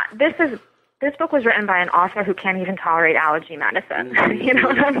 and this book was written by an author who can't even tolerate allergy medicine. You know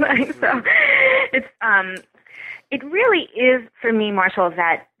what I'm saying? So it really is, for me, Marshall,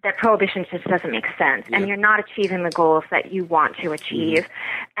 that prohibition just doesn't make sense, and you're not achieving the goals that you want to achieve.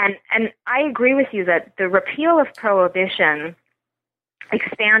 And I agree with you that the repeal of prohibition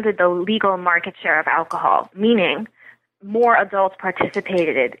expanded the legal market share of alcohol, meaning more adults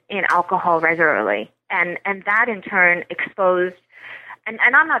participated in alcohol regularly, and that in turn exposed. And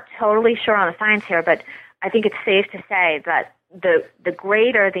I'm not totally sure on the science here, but I think it's safe to say that the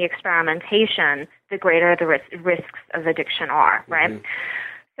greater the experimentation, the greater the risks of addiction are, right? Mm-hmm.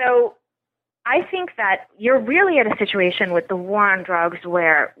 So I think that you're really at a situation with the war on drugs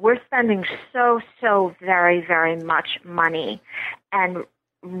where we're spending so very, very much money and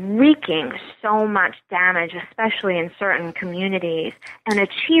wreaking so much damage, especially in certain communities, and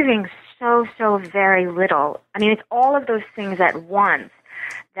achieving so very little. I mean, it's all of those things at once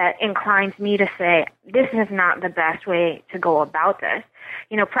that inclines me to say this is not the best way to go about this.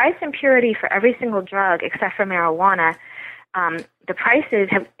 Price and purity for every single drug except for marijuana, the prices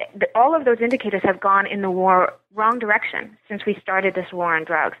all of those indicators have gone in the wrong direction since we started this war on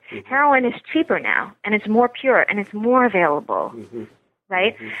drugs. Mm-hmm. Heroin is cheaper now, and it's more pure, and it's more available. Mm-hmm.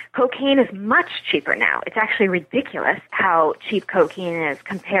 Right? Mm-hmm. Cocaine is much cheaper now. It's actually ridiculous how cheap cocaine is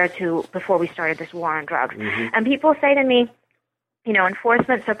compared to before we started this war on drugs. Mm-hmm. And people say to me,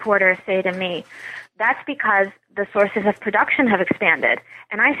 enforcement supporters say to me, that's because the sources of production have expanded.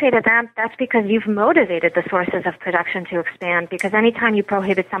 And I say to them, that's because you've motivated the sources of production to expand, because anytime you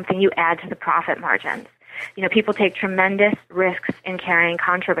prohibit something, you add to the profit margins. People take tremendous risks in carrying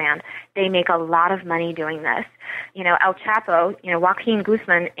contraband. They make a lot of money doing this. El Chapo, Joaquin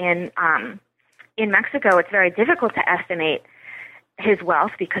Guzman in Mexico, it's very difficult to estimate his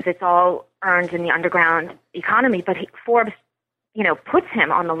wealth because it's all earned in the underground economy. But Forbes, puts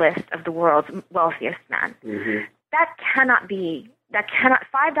him on the list of the world's wealthiest men. Mm-hmm. That cannot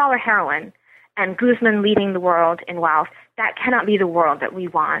 $5 heroin and Guzman leading the world in wealth, that cannot be the world that we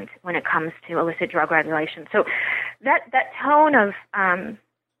want when it comes to illicit drug regulation. So that tone of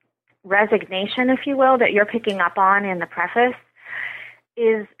resignation, if you will, that you're picking up on in the preface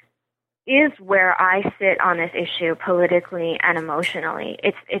is where I sit on this issue politically and emotionally.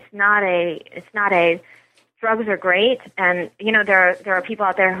 It's not a drugs are great, and there are people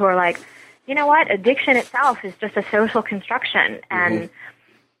out there who are like, you know what, addiction itself is just a social construction, and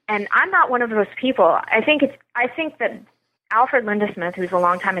I'm not one of those people. I think that Alfred Lindesmith, who's a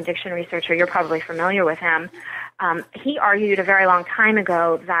longtime addiction researcher, you're probably familiar with him, he argued a very long time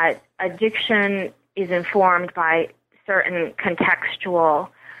ago that addiction is informed by certain contextual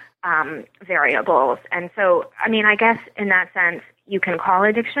variables. And so, I mean, I guess in that sense, you can call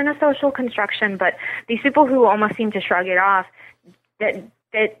addiction a social construction, but these people who almost seem to shrug it off,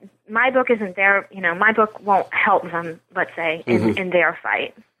 that my book isn't there, my book won't help them, let's say, in their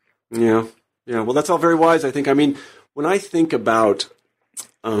fight. Yeah. Well, that's all very wise, I think. I mean, when I think about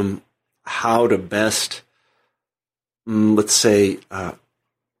how to best, let's say,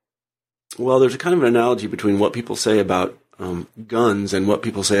 there's a kind of an analogy between what people say about guns and what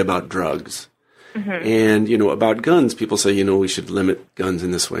people say about drugs. And, about guns, people say, we should limit guns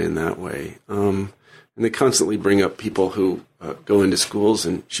in this way and that way. And they constantly bring up people who go into schools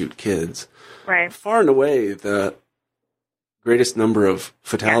and shoot kids. Right. Far and away, the greatest number of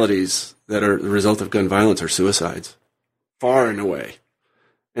fatalities that are the result of gun violence are suicides. Far and away.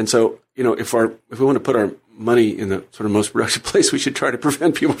 And so, if we want to put our money in the sort of most productive place, we should try to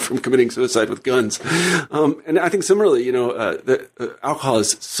prevent people from committing suicide with guns. And I think similarly, alcohol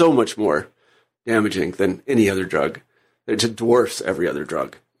is so much more damaging than any other drug. It just dwarfs every other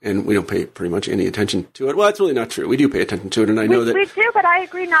drug. And we don't pay pretty much any attention to it. Well, that's really not true. We do pay attention to it, and I know that... We do, but I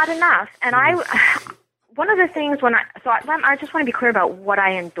agree not enough. And one of the things I just want to be clear about what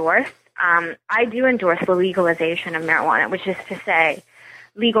I endorse. I do endorse the legalization of marijuana, which is to say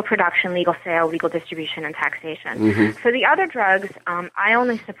legal production, legal sale, legal distribution, and taxation. For the other drugs, I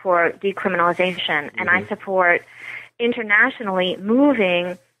only support decriminalization, and I support internationally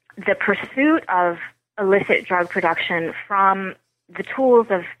moving the pursuit of illicit drug production from the tools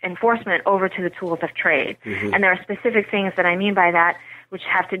of enforcement over to the tools of trade. And there are specific things that I mean by that, which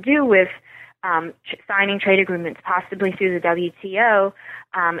have to do with signing trade agreements, possibly through the WTO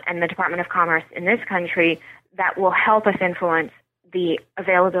and the Department of Commerce in this country, that will help us influence the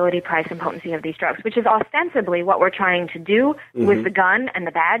availability, price, and potency of these drugs, which is ostensibly what we're trying to do with the gun and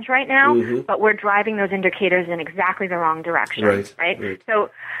the badge right now, but we're driving those indicators in exactly the wrong direction, right? So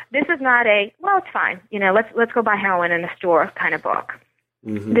this is not it's fine, let's go buy heroin in the store kind of book.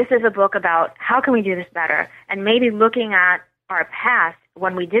 This is a book about how can we do this better, and maybe looking at our past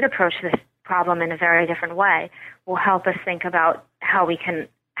when we did approach this problem in a very different way will help us think about how we can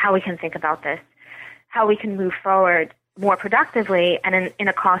think about this, how we can move forward more productively and in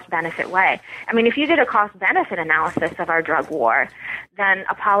a cost-benefit way. I mean, if you did a cost-benefit analysis of our drug war, then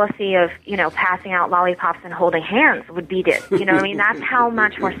a policy of, passing out lollipops and holding hands would beat it. I mean, that's how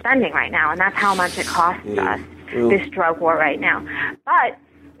much we're spending right now, and that's how much it costs us, this drug war right now. But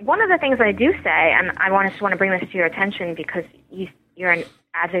one of the things I do say, and I just want to bring this to your attention because you're an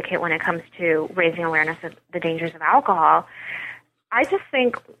advocate when it comes to raising awareness of the dangers of alcohol, I just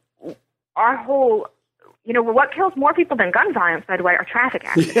think our whole... what kills more people than gun violence, by the way, are traffic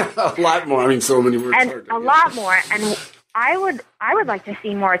accidents. Yeah, a lot more. I mean, so many more. And a lot more. And I would like to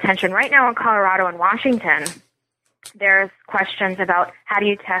see more attention. Right now in Colorado and Washington, there's questions about how do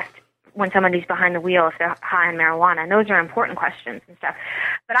you test when somebody's behind the wheel if they're high on marijuana. And those are important questions and stuff.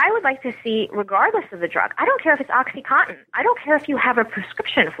 But I would like to see, regardless of the drug, I don't care if it's OxyContin. I don't care if you have a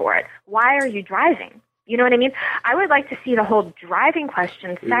prescription for it. Why are you driving? You know what I mean? I would like to see the whole driving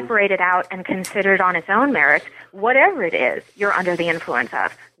question separated out and considered on its own merits, whatever it is you're under the influence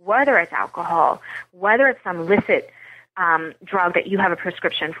of, whether it's alcohol, whether it's some illicit drug that you have a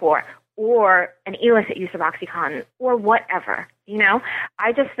prescription for, or an illicit use of OxyContin, or whatever.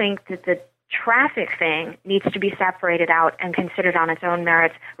 I just think that the traffic thing needs to be separated out and considered on its own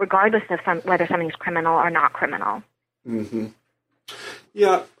merits, regardless of whether something's criminal or not criminal.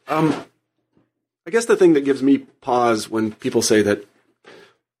 Yeah. I guess the thing that gives me pause when people say that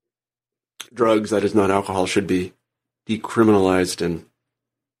drugs, that is not alcohol, should be decriminalized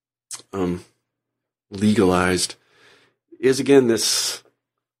and legalized is, again, this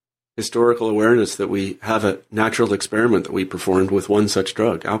historical awareness that we have a natural experiment that we performed with one such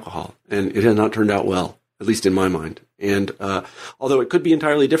drug, alcohol, and it has not turned out well, at least in my mind. And although it could be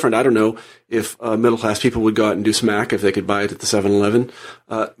entirely different, I don't know if middle-class people would go out and do smack if they could buy it at the 7-Eleven.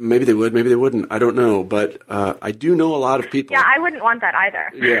 Maybe they would, maybe they wouldn't. I don't know. But I do know a lot of people. Yeah, I wouldn't want that either,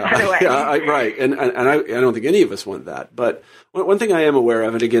 by the way. Right. And I don't think any of us want that. But one thing I am aware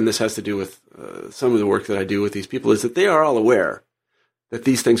of, and again, this has to do with some of the work that I do with these people, is that they are all aware that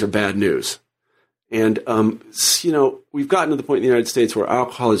these things are bad news. And, we've gotten to the point in the United States where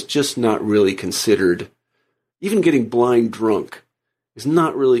alcohol is just not really considered. Even getting blind drunk is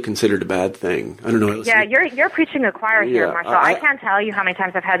not really considered a bad thing. I don't know. Yeah, you're preaching a choir here, Yeah, Marshall. I can't tell you how many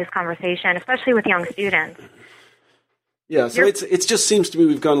times I've had this conversation, especially with young students. Yeah, so it just seems to me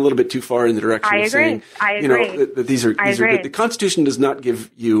we've gone a little bit too far in the direction of saying, that these are good. The Constitution does not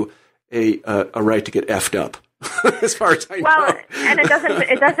give you a right to get effed up, as far as I know. Well, and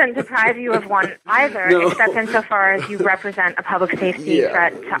it doesn't deprive you of one either, except insofar as you represent a public safety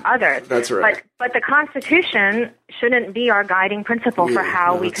threat to others. That's right. But the Constitution shouldn't be our guiding principle for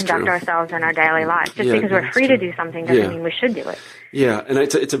how we conduct ourselves in our daily lives. Just because we're free to do something doesn't mean we should do it. Yeah, and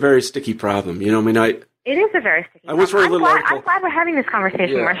it's a very sticky problem. It is a very sticky problem. I'm glad we're having this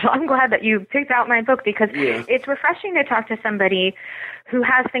conversation, Marshall. I'm glad that you picked out my book because it's refreshing to talk to somebody who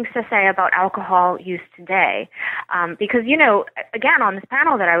has things to say about alcohol use today. Because, again, on this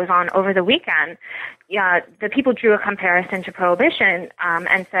panel that I was on over the weekend, the people drew a comparison to prohibition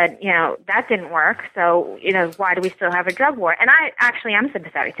and said, that didn't work, so, why do we still have a drug war? And I actually am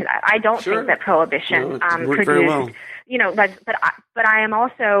sympathetic to that. I don't think that prohibition produced, but I am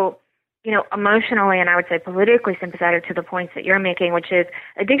also emotionally and I would say politically sympathetic to the points that you're making, which is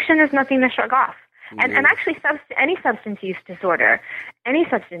addiction is nothing to shrug off. And actually any substance use disorder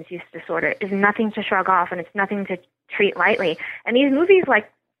is nothing to shrug off, and it's nothing to treat lightly. And these movies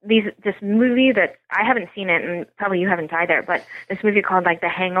this movie that I haven't seen it, and probably you haven't either, but this movie called The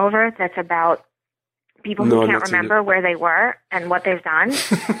Hangover that's about people who can't remember where they were and what they've done.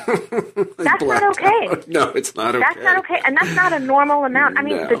 That's not okay. No, it's not okay. That's not okay, and that's not a normal amount. I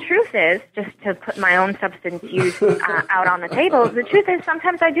mean, the truth is, just to put my own substance use out on the table, the truth is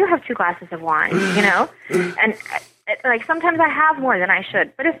sometimes I do have 2 glasses of wine, and sometimes I have more than I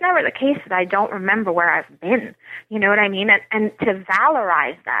should, but it's never the case that I don't remember where I've been. You know what I mean? And to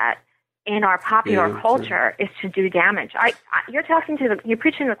valorize that in our popular culture is to do damage. You're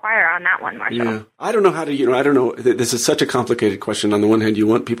preaching the choir on that one, Marshall. Yeah. I don't know how to, I don't know. This is such a complicated question. On the one hand, you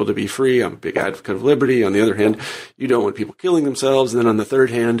want people to be free. I'm a big advocate of liberty. On the other hand, you don't want people killing themselves. And then on the third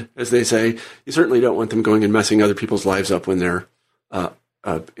hand, as they say, you certainly don't want them going and messing other people's lives up when they're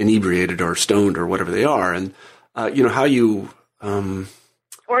inebriated or stoned or whatever they are. And, how you...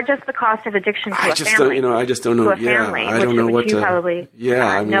 or just the cost of addiction to a family. I just don't know. To a family, I don't know what to. Probably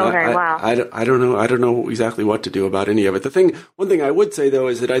know very well. I don't know. I don't know exactly what to do about any of it. One thing I would say though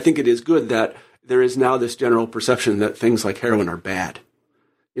is that I think it is good that there is now this general perception that things like heroin are bad.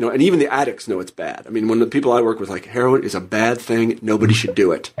 And even the addicts know it's bad. I mean, when the people I work with, heroin is a bad thing. Nobody should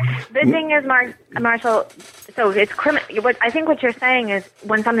do it. The thing is, Marshall, so it's criminal. I think what you're saying is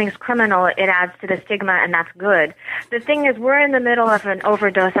when something's criminal, it adds to the stigma, and that's good. The thing is, we're in the middle of an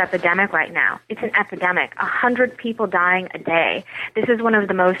overdose epidemic right now. It's an epidemic. 100 people dying a day. This is one of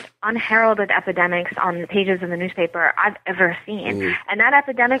the most unheralded epidemics on the pages of the newspaper I've ever seen. And that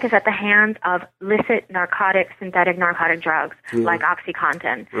epidemic is at the hands of illicit synthetic narcotic drugs like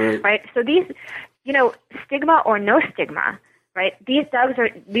OxyContin. Right. So these, stigma or no stigma, right? These drugs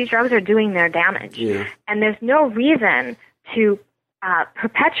are doing their damage, and there's no reason to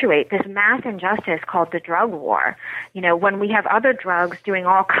perpetuate this mass injustice called the drug war. When we have other drugs doing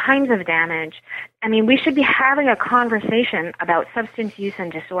all kinds of damage. I mean, we should be having a conversation about substance use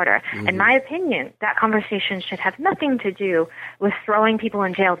and disorder. In my opinion, that conversation should have nothing to do with throwing people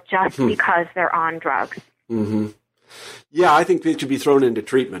in jail just because they're on drugs. Yeah, I think they should be thrown into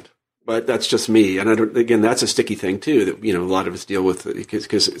treatment, but that's just me. And again, that's a sticky thing too that, a lot of us deal with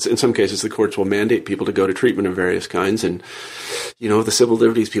because in some cases the courts will mandate people to go to treatment of various kinds. And, the civil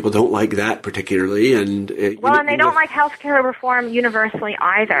liberties people don't like that particularly. And they don't like health care reform universally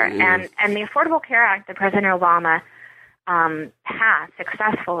either. And the Affordable Care Act that President Obama passed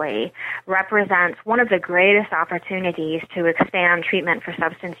successfully represents one of the greatest opportunities to expand treatment for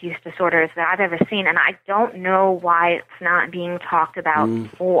substance use disorders that I've ever seen, and I don't know why it's not being talked about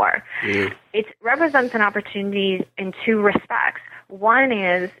more. It represents an opportunity in 2 respects. One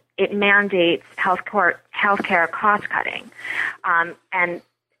is it mandates healthcare cost cutting, and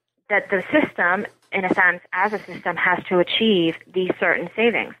that the system, in a sense, as a system, has to achieve these certain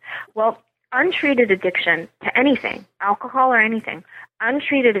savings. Well, untreated addiction to anything, alcohol or anything,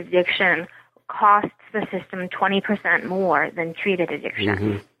 untreated addiction costs the system 20% more than treated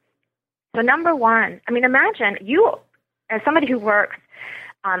addiction. So number one, imagine you, as somebody who works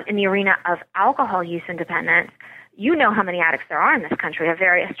in the arena of alcohol use and dependence, you know how many addicts there are in this country of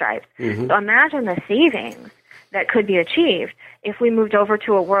various stripes. So imagine the savings that could be achieved if we moved over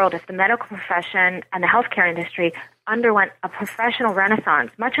to a world, if the medical profession and the healthcare industry underwent a professional renaissance,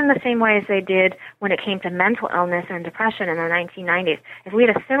 much in the same way as they did when it came to mental illness and depression in the 1990s, if we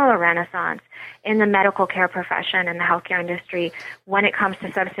had a similar renaissance in the medical care profession and the healthcare industry when it comes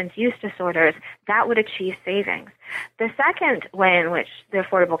to substance use disorders, that would achieve savings. The second way in which the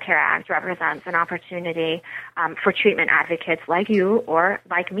Affordable Care Act represents an opportunity for treatment advocates like you or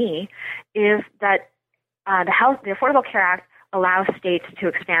like me is that the Affordable Care Act allows states to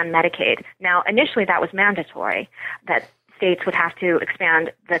expand Medicaid. Now, initially that was mandatory, that states would have to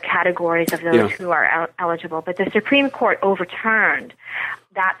expand the categories of those who are eligible, but the Supreme Court overturned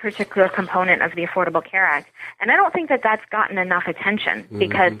that particular component of the Affordable Care Act. And I don't think that that's gotten enough attention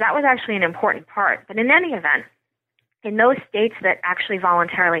because that was actually an important part. But in any event, in those states that actually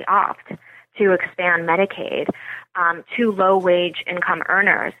voluntarily opt to expand Medicaid to low-wage income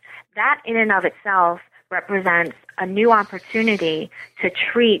earners, that in and of itself represents a new opportunity to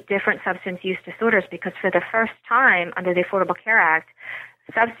treat different substance use disorders because for the first time under the Affordable Care Act,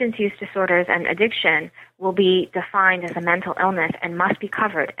 substance use disorders and addiction will be defined as a mental illness and must be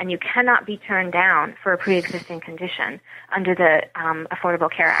covered, and you cannot be turned down for a pre-existing condition under the Affordable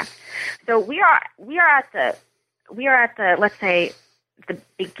Care Act. So we are at the let's say the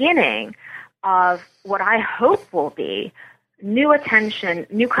beginning of what I hope will be new attention,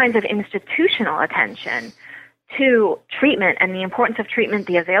 new kinds of institutional attention to treatment and the importance of treatment,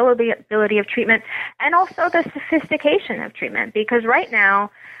 the availability of treatment, and also the sophistication of treatment. Because right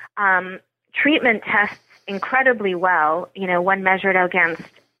now, treatment tests incredibly well, when measured against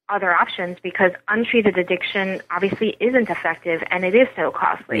other options because untreated addiction obviously isn't effective and it is so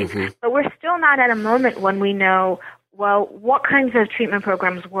costly. But we're still not at a moment when we know, well, what kinds of treatment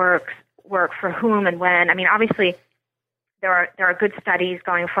programs work for whom and when. I mean, obviously, there are good studies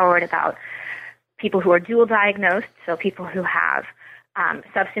going forward about people who are dual diagnosed, so people who have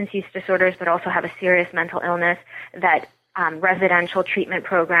substance use disorders but also have a serious mental illness, that residential treatment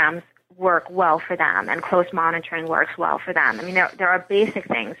programs work well for them and close monitoring works well for them. I mean, there are basic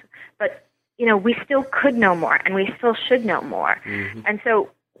things, but, we still could know more and we still should know more. And so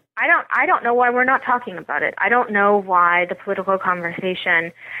I don't know why we're not talking about it. I don't know why the political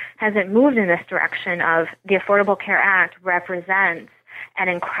conversation hasn't moved in this direction of the Affordable Care Act represents an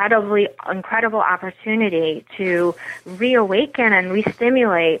incredible opportunity to reawaken and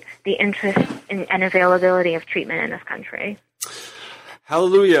restimulate the interest and availability of treatment in this country.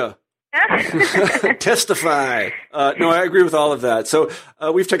 Hallelujah. Testify. No, I agree with all of that. So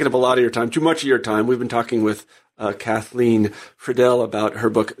we've taken up a lot of your time, too much of your time. We've been talking with Kathleen Friedel about her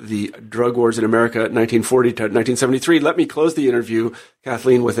book, The Drug Wars in America, 1940 to 1973. Let me close the interview,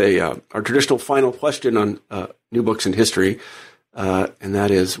 Kathleen, with our traditional final question on new books in history, and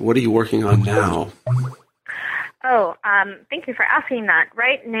that is, what are you working on now? Thank you for asking that.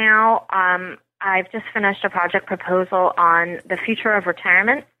 Right now, I've just finished a project proposal on the future of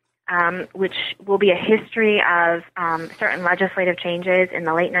retirement, which will be a history of certain legislative changes in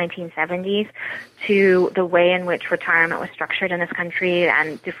the late 1970s to the way in which retirement was structured in this country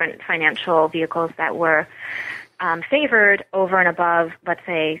and different financial vehicles that were favored over and above, let's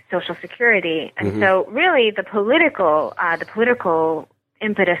say, Social Security. And so really the political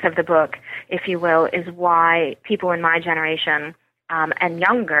impetus of the book, if you will, is why people in my generation and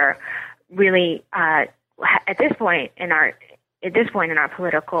younger really at this point in our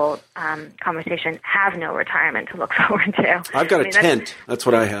political conversation have no retirement to look forward to. I've got a tent. That's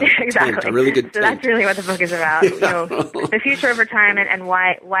what I have. Exactly. Tent, a really good tent. So that's really what the book is about. The future of retirement and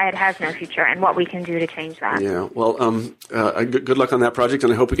why it has no future and what we can do to change that. Yeah. Well, good luck on that project,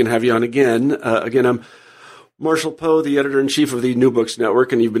 and I hope we can have you on again. Again, I'm Marshall Poe, the editor-in-chief of the New Books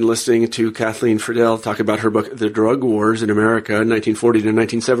Network, and you've been listening to Kathleen Friedel talk about her book, The Drug Wars in America, 1940 to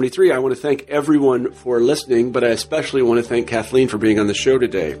 1973. I want to thank everyone for listening, but I especially want to thank Kathleen for being on the show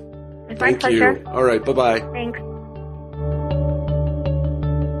today. It's my pleasure. Thank you. All right, bye-bye. Thanks.